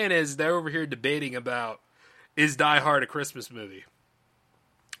I'm saying is they're over here debating about, is Die Hard a Christmas movie?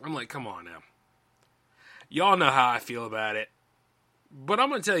 I'm like, come on now. Y'all know how I feel about it. But I'm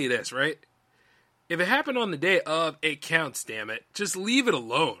going to tell you this, right? If it happened on the day of, it counts, damn it. Just leave it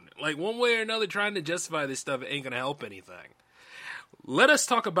alone. Like, one way or another, trying to justify this stuff ain't going to help anything. Let us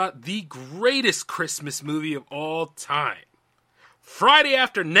talk about the greatest Christmas movie of all time. Friday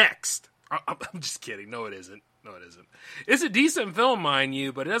After Next. I'm just kidding. No, it isn't. No, it isn't. It's a decent film, mind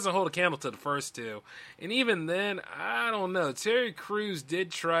you, but it doesn't hold a candle to the first two. And even then, I don't know. Terry Crews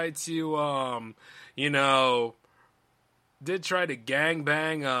did try to,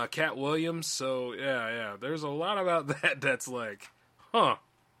 gangbang Cat Williams. So, yeah. There's a lot about that that's like, huh.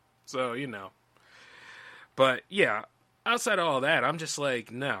 So, But, yeah, outside of all that, I'm just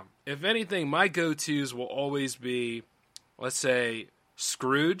like, no. If anything, my go-tos will always be, let's say,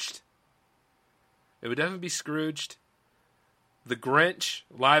 Scrooged. It would definitely be Scrooged. The Grinch,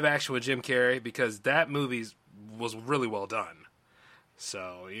 live action with Jim Carrey, because that movie was really well done.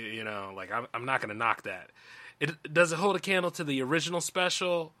 So, I'm not going to knock that. Does it hold a candle to the original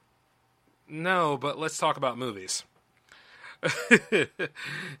special? No, but let's talk about movies.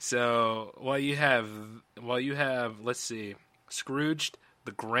 So, while you have, let's see, Scrooged,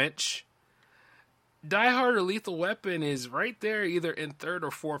 The Grinch, Die Hard or Lethal Weapon is right there either in third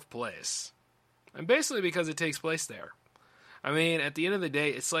or fourth place. And basically because it takes place there. I mean, at the end of the day,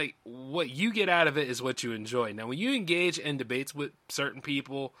 it's like what you get out of it is what you enjoy. Now, when you engage in debates with certain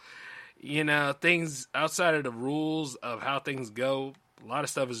people, things outside of the rules of how things go, a lot of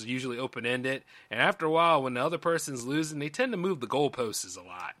stuff is usually open-ended. And after a while, when the other person's losing, they tend to move the goalposts a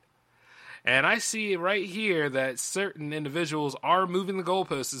lot. And I see right here that certain individuals are moving the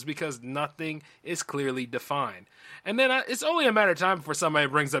goalposts because nothing is clearly defined. And then it's only a matter of time before somebody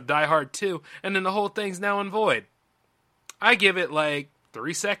brings up Die Hard 2, and then the whole thing's now in void. I give it like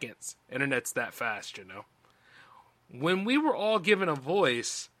 3 seconds. Internet's that fast, When we were all given a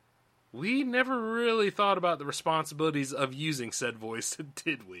voice, we never really thought about the responsibilities of using said voice,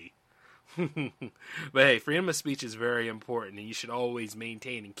 did we? But hey, freedom of speech is very important, and you should always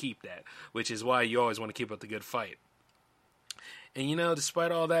maintain and keep that, which is why you always want to keep up the good fight. And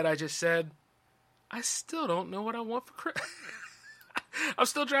despite all that I just said, I still don't know what I want for Christmas. I'm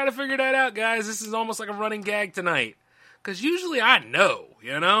still trying to figure that out, guys. This is almost like a running gag tonight. Because usually I know,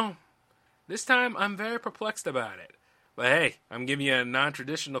 This time I'm very perplexed about it. But hey, I'm giving you a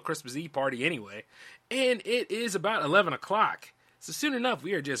non-traditional Christmas Eve party anyway. And it is about 11 o'clock. So soon enough,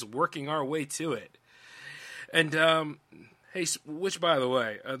 we are just working our way to it. And, hey, which, by the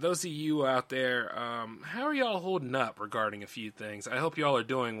way, those of you out there, how are y'all holding up regarding a few things? I hope y'all are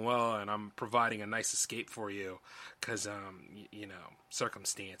doing well, and I'm providing a nice escape for you. Because,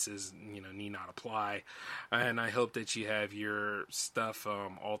 circumstances, need not apply. And I hope that you have your stuff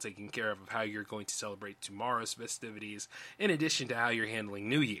all taken care of how you're going to celebrate tomorrow's festivities, in addition to how you're handling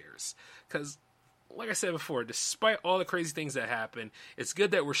New Year's. Because, like I said before, despite all the crazy things that happen, it's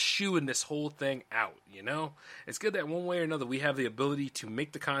good that we're shooing this whole thing out, It's good that one way or another we have the ability to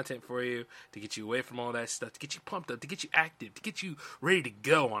make the content for you, to get you away from all that stuff, to get you pumped up, to get you active, to get you ready to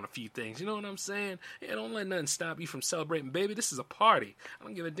go on a few things. You know what I'm saying? Yeah, don't let nothing stop you from celebrating, baby. This is a party. I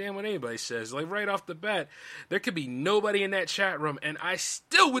don't give a damn what anybody says. Like, right off the bat, there could be nobody in that chat room, and I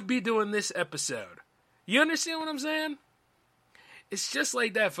still would be doing this episode. You understand what I'm saying? It's just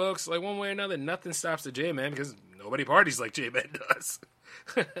like that, folks. Like, one way or another, nothing stops the J-Man because nobody parties like J-Man does.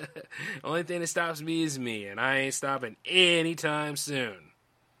 Only thing that stops me is me, and I ain't stopping anytime soon.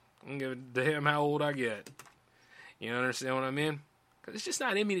 I don't give a damn how old I get. You understand what I mean? Because it's just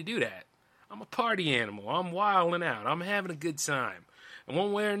not in me to do that. I'm a party animal. I'm wilding out. I'm having a good time. And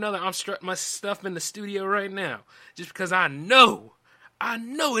one way or another, I'm strutting my stuff in the studio right now. Just because I know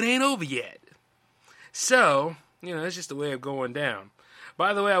it ain't over yet. So, it's just a way of going down.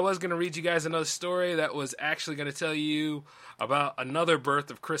 By the way, I was going to read you guys another story that was actually going to tell you about another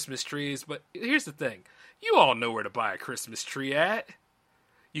birth of Christmas trees. But here's the thing. You all know where to buy a Christmas tree at.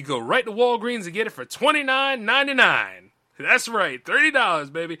 You go right to Walgreens and get it for $29.99. That's right,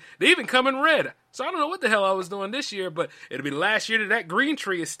 $30, baby. They even come in red. So I don't know what the hell I was doing this year, but it'll be the last year that green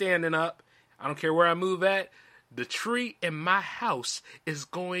tree is standing up. I don't care where I move at. The tree in my house is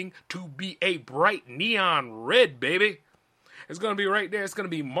going to be a bright neon red, baby. It's going to be right there. It's going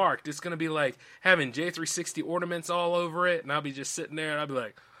to be marked. It's going to be like having J360 ornaments all over it. And I'll be just sitting there and I'll be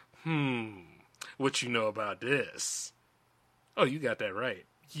like, what you know about this? Oh, you got that right.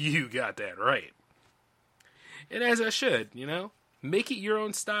 You got that right. And as I should, make it your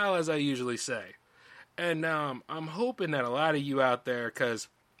own style, as I usually say. And I'm hoping that a lot of you out there, because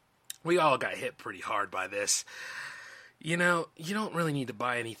we all got hit pretty hard by this, you don't really need to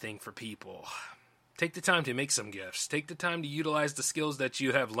buy anything for people. Take the time to make some gifts. Take the time to utilize the skills that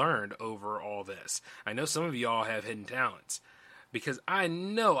you have learned over all this. I know some of you all have hidden talents, because I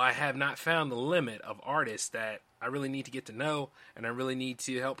know I have not found the limit of artists that I really need to get to know and I really need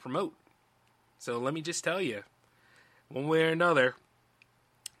to help promote. So let me just tell you, one way or another,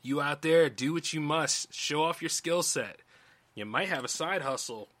 you out there, do what you must. Show off your skill set. You might have a side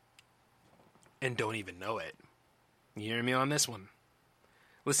hustle and don't even know it. You hear me on this one?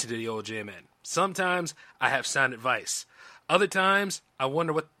 Listen to the old J-Man. Sometimes I have sound advice. Other times I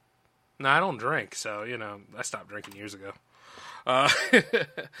wonder what... No, I don't drink, so, I stopped drinking years ago.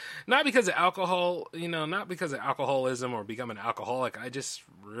 Not because of alcohol, not because of alcoholism or becoming an alcoholic. I just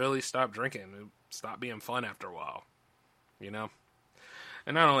really stopped drinking. It stopped being fun after a while, And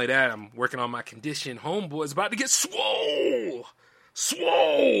not only that, I'm working on my condition. Homeboy's about to get swole.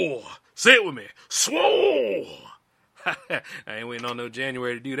 Swole. Say it with me. Swole. I ain't waiting on no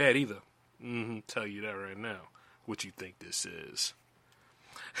January to do that either. Tell you that right now. What you think this is.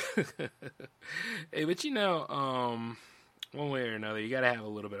 Hey, but one way or another, you got to have a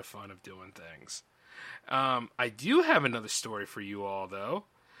little bit of fun of doing things. I do have another story for you all, though.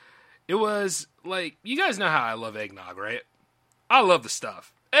 It was, you guys know how I love eggnog, right? I love the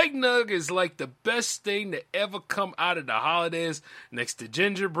stuff. Eggnog is like the best thing to ever come out of the holidays, next to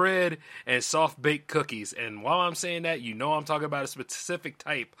gingerbread and soft-baked cookies. And while I'm saying that, I'm talking about a specific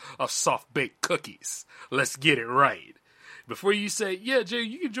type of soft-baked cookies. Let's get it right. Before you say, yeah, Jay,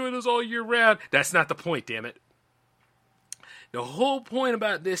 you can join us all year round, that's not the point, damn it. The whole point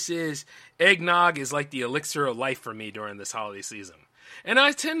about this is eggnog is like the elixir of life for me during this holiday season. And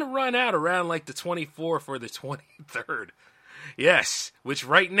I tend to run out around the 24th or the 23rd. Yes, which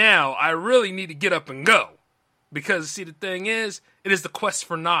right now I really need to get up and go. Because, see, the thing is, it is the quest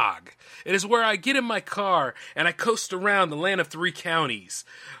for nog. It is where I get in my car and I coast around the land of 3 counties,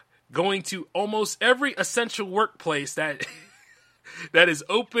 going to almost every essential workplace that is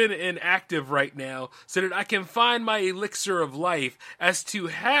open and active right now, so that I can find my elixir of life as to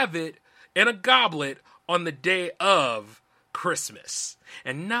have it in a goblet on the day of Christmas.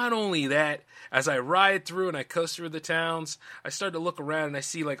 And not only that, as I ride through and I coast through the towns, I start to look around and I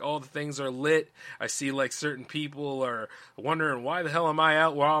see all the things are lit. I see certain people are wondering, why the hell am I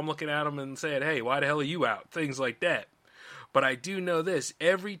out, while I'm looking at them and saying, hey, why the hell are you out? Things like that. But I do know this,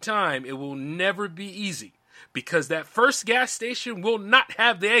 every time it will never be easy, because that first gas station will not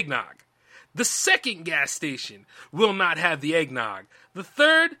have the eggnog. The second gas station will not have the eggnog. The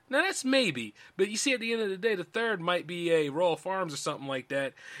third, now that's maybe, but you see at the end of the day, the third might be a Royal Farms or something like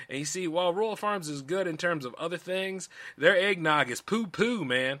that. And you see, while Royal Farms is good in terms of other things, their eggnog is poo-poo,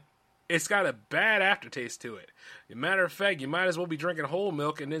 man. It's got a bad aftertaste to it. As a matter of fact, you might as well be drinking whole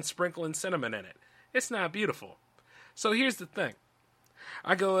milk and then sprinkling cinnamon in it. It's not beautiful. So here's the thing.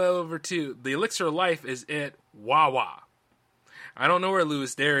 I go over to, the elixir of life is at Wawa. I don't know where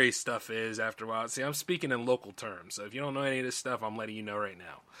Louis Dairy stuff is after a while. See, I'm speaking in local terms. So if you don't know any of this stuff, I'm letting you know right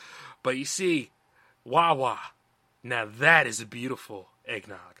now. But you see, Wawa. Now that is a beautiful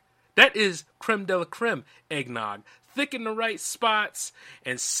eggnog. That is creme de la creme eggnog. Thick in the right spots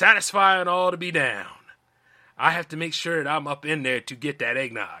and satisfying all to be down. I have to make sure that I'm up in there to get that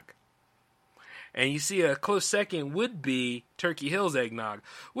eggnog. And you see, a close second would be Turkey Hill's eggnog,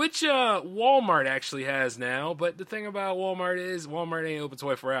 which Walmart actually has now. But the thing about Walmart is Walmart ain't open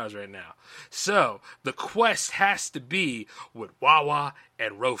 24 hours right now. So the quest has to be with Wawa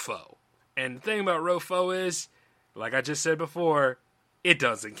and Rofo. And the thing about Rofo is, like I just said before, it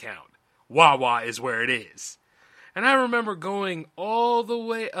doesn't count. Wawa is where it is. And I remember going all the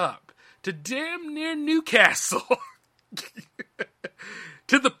way up to damn near Newcastle.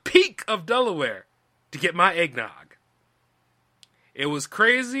 To the peak of Delaware to get my eggnog. It was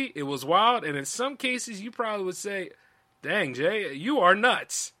crazy, it was wild, and in some cases you probably would say, dang, Jay, you are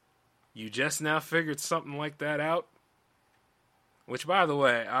nuts. You just now figured something like that out? Which, by the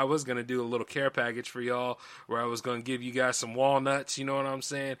way, I was going to do a little care package for y'all where I was going to give you guys some walnuts, you know what I'm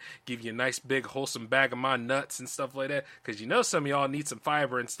saying? Give you a nice big wholesome bag of my nuts and stuff like that. Because you know some of y'all need some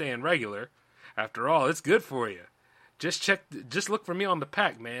fiber and staying regular. After all, it's good for you. Just look for me on the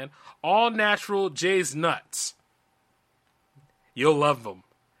pack, man. All natural Jay's nuts. You'll love them.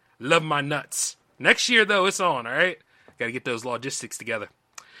 Love my nuts. Next year, though, it's on, all right? Got to get those logistics together.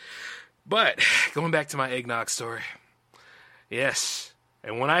 But going back to my eggnog story. Yes,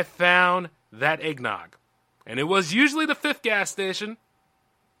 and when I found that eggnog, and it was usually the 5th gas station,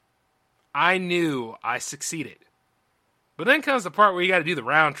 I knew I succeeded. But then comes the part where you got to do the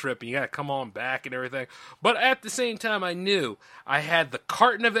round trip and you got to come on back and everything. But at the same time, I knew I had the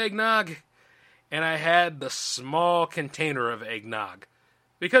carton of eggnog and I had the small container of eggnog.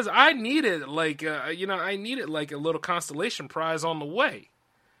 Because I needed I needed like a little consolation prize on the way.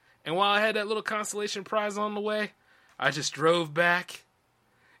 And while I had that little consolation prize on the way, I just drove back,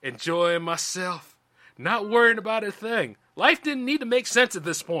 enjoying myself, not worrying about a thing. Life didn't need to make sense at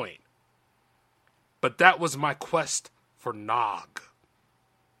this point. But that was my quest for Nog.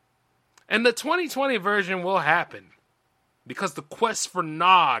 And the 2020 version will happen, because the quest for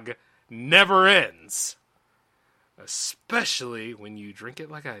Nog never ends. Especially when you drink it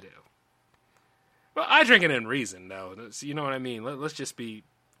like I do. Well, I drink it in reason, though. You know what I mean? Let's just be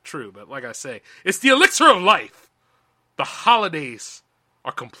true. But like I say, it's the elixir of life. The holidays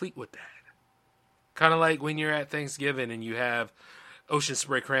are complete with that. Kind of like when you're at Thanksgiving and you have Ocean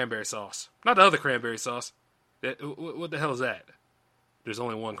Spray cranberry sauce. Not the other cranberry sauce. What the hell is that? There's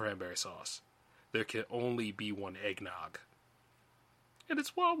only one cranberry sauce. There can only be one eggnog. And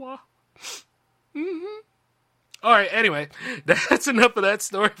it's Wawa. Mm-hmm. Alright, anyway, that's enough of that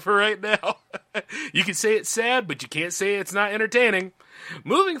story for right now. You can say it's sad, but you can't say it's not entertaining.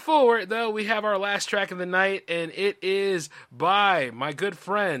 Moving forward, though, we have our last track of the night, and it is by my good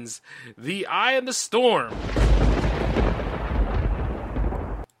friends, The Eye of the Storm,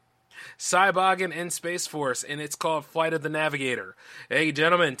 Cyboggin and Space Force, and it's called Flight of the Navigator. Hey,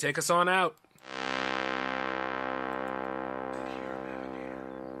 gentlemen, take us on out.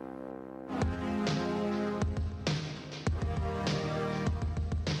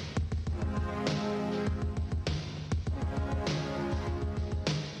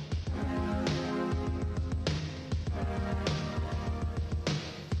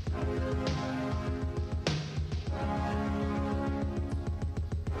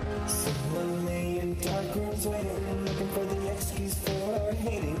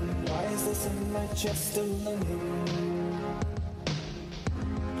 Just alone.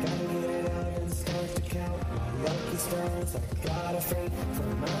 Gotta get it out and start to count my lucky stars. I got a freight for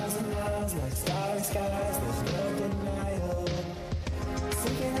miles and miles, like starry skies. There's no denial.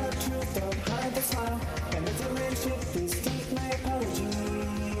 Seeking out truth, don't hide the smile. And it's a friendship, please take my apology.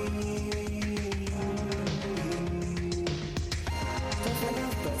 Tough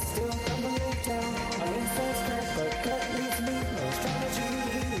enough, but still humbly down. I'm in first cut, but cut leaves me no strategy.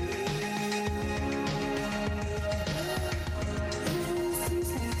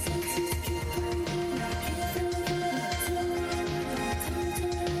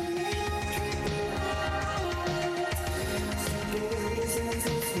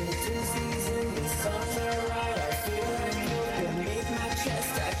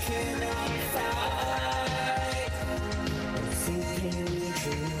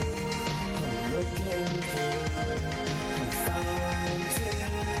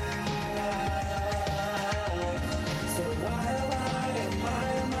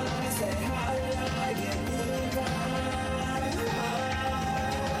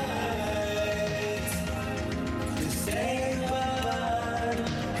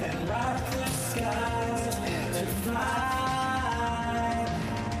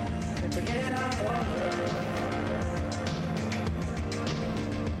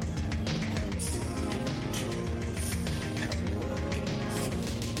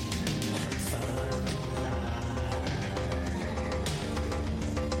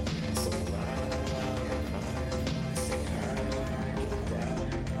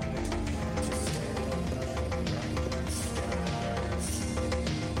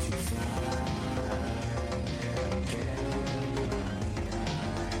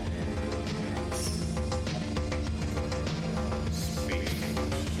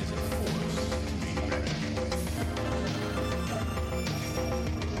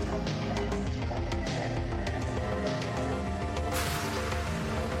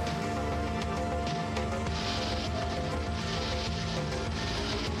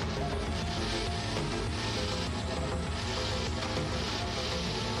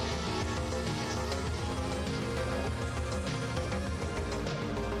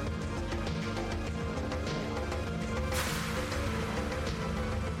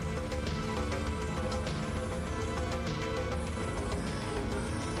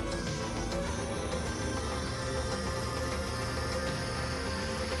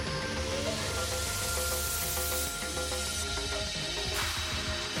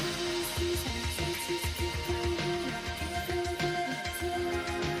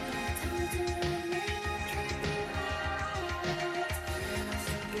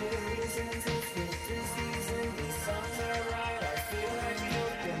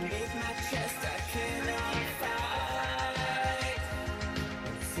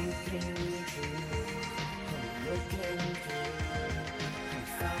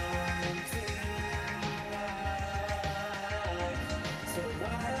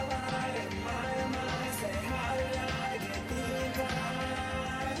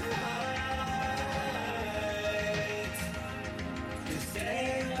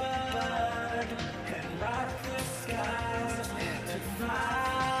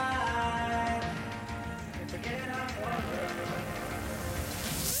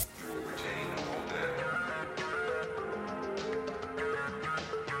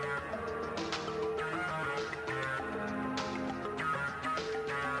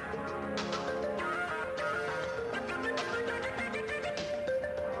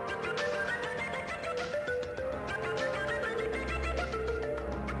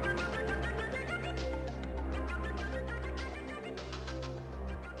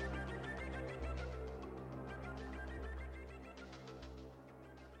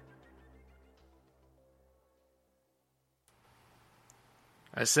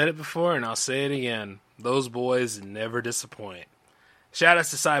 I said it before and I'll say it again. Those boys never disappoint. Shout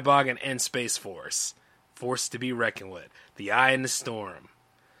outs to Cyboggin and Space Force. Force to be reckoned with. The Eye in the Storm.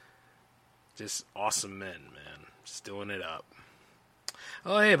 Just awesome men, man. Just doing it up.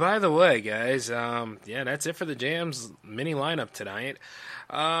 Oh, hey, by the way, guys, that's it for the Jams mini lineup tonight.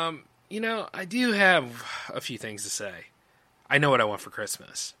 I do have a few things to say. I know what I want for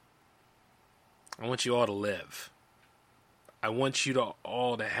Christmas. I want you all to live. I want you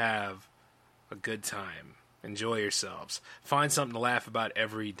all to have a good time. Enjoy yourselves. Find something to laugh about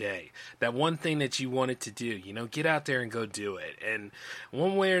every day. That one thing that you wanted to do, get out there and go do it. And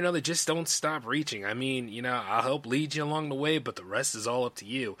one way or another, just don't stop reaching. I mean, I'll help lead you along the way, but the rest is all up to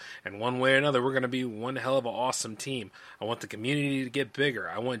you. And one way or another, we're going to be one hell of an awesome team. I want the community to get bigger.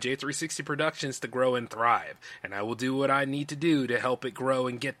 I want J360 Productions to grow and thrive. And I will do what I need to do to help it grow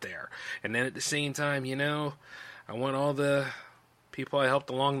and get there. And then at the same time, I want all the people I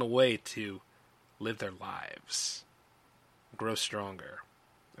helped along the way to live their lives, grow stronger,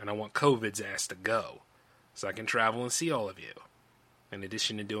 and I want COVID's ass to go so I can travel and see all of you, in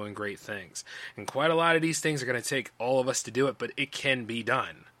addition to doing great things. And quite a lot of these things are going to take all of us to do it, but it can be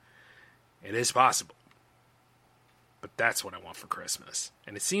done. It is possible. But that's what I want for Christmas.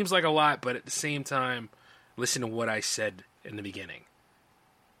 And it seems like a lot, but at the same time, listen to what I said in the beginning.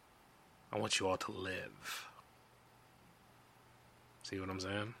 I want you all to live. See what I'm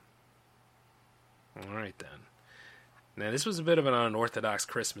saying? Alright then. Now this was a bit of an unorthodox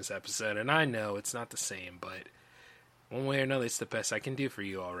Christmas episode, and I know it's not the same, but one way or another it's the best I can do for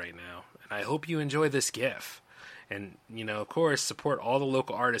you all right now. And I hope you enjoy this gift. And, of course, support all the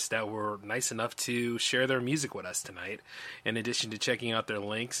local artists that were nice enough to share their music with us tonight, in addition to checking out their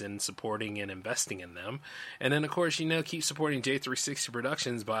links and supporting and investing in them. And then, of course, keep supporting J360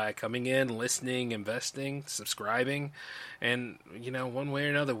 Productions by coming in, listening, investing, subscribing. And, one way or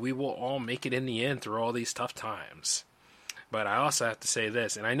another, we will all make it in the end through all these tough times. But I also have to say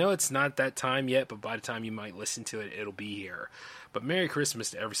this, and I know it's not that time yet, but by the time you might listen to it, it'll be here. But Merry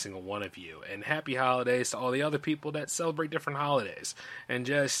Christmas to every single one of you, and Happy Holidays to all the other people that celebrate different holidays. And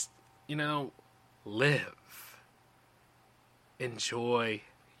just, live. Enjoy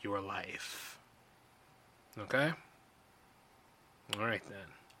your life. Okay? Alright then.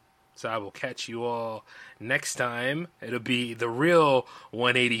 So I will catch you all next time. It'll be the real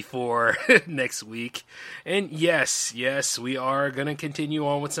 184 next week. And yes, we are going to continue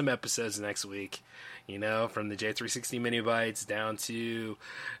on with some episodes next week. From the J360 Mini Bites down to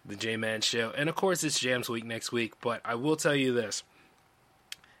the J-Man Show. And of course, it's Jams Week next week. But I will tell you this.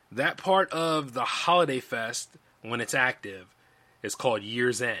 That part of the Holiday Fest, when it's active, is called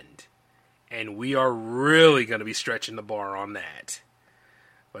Year's End. And we are really going to be stretching the bar on that.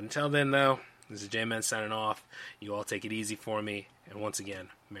 But until then, though, this is J-Man signing off. You all take it easy for me. And once again,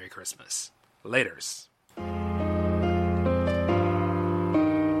 Merry Christmas. Laters.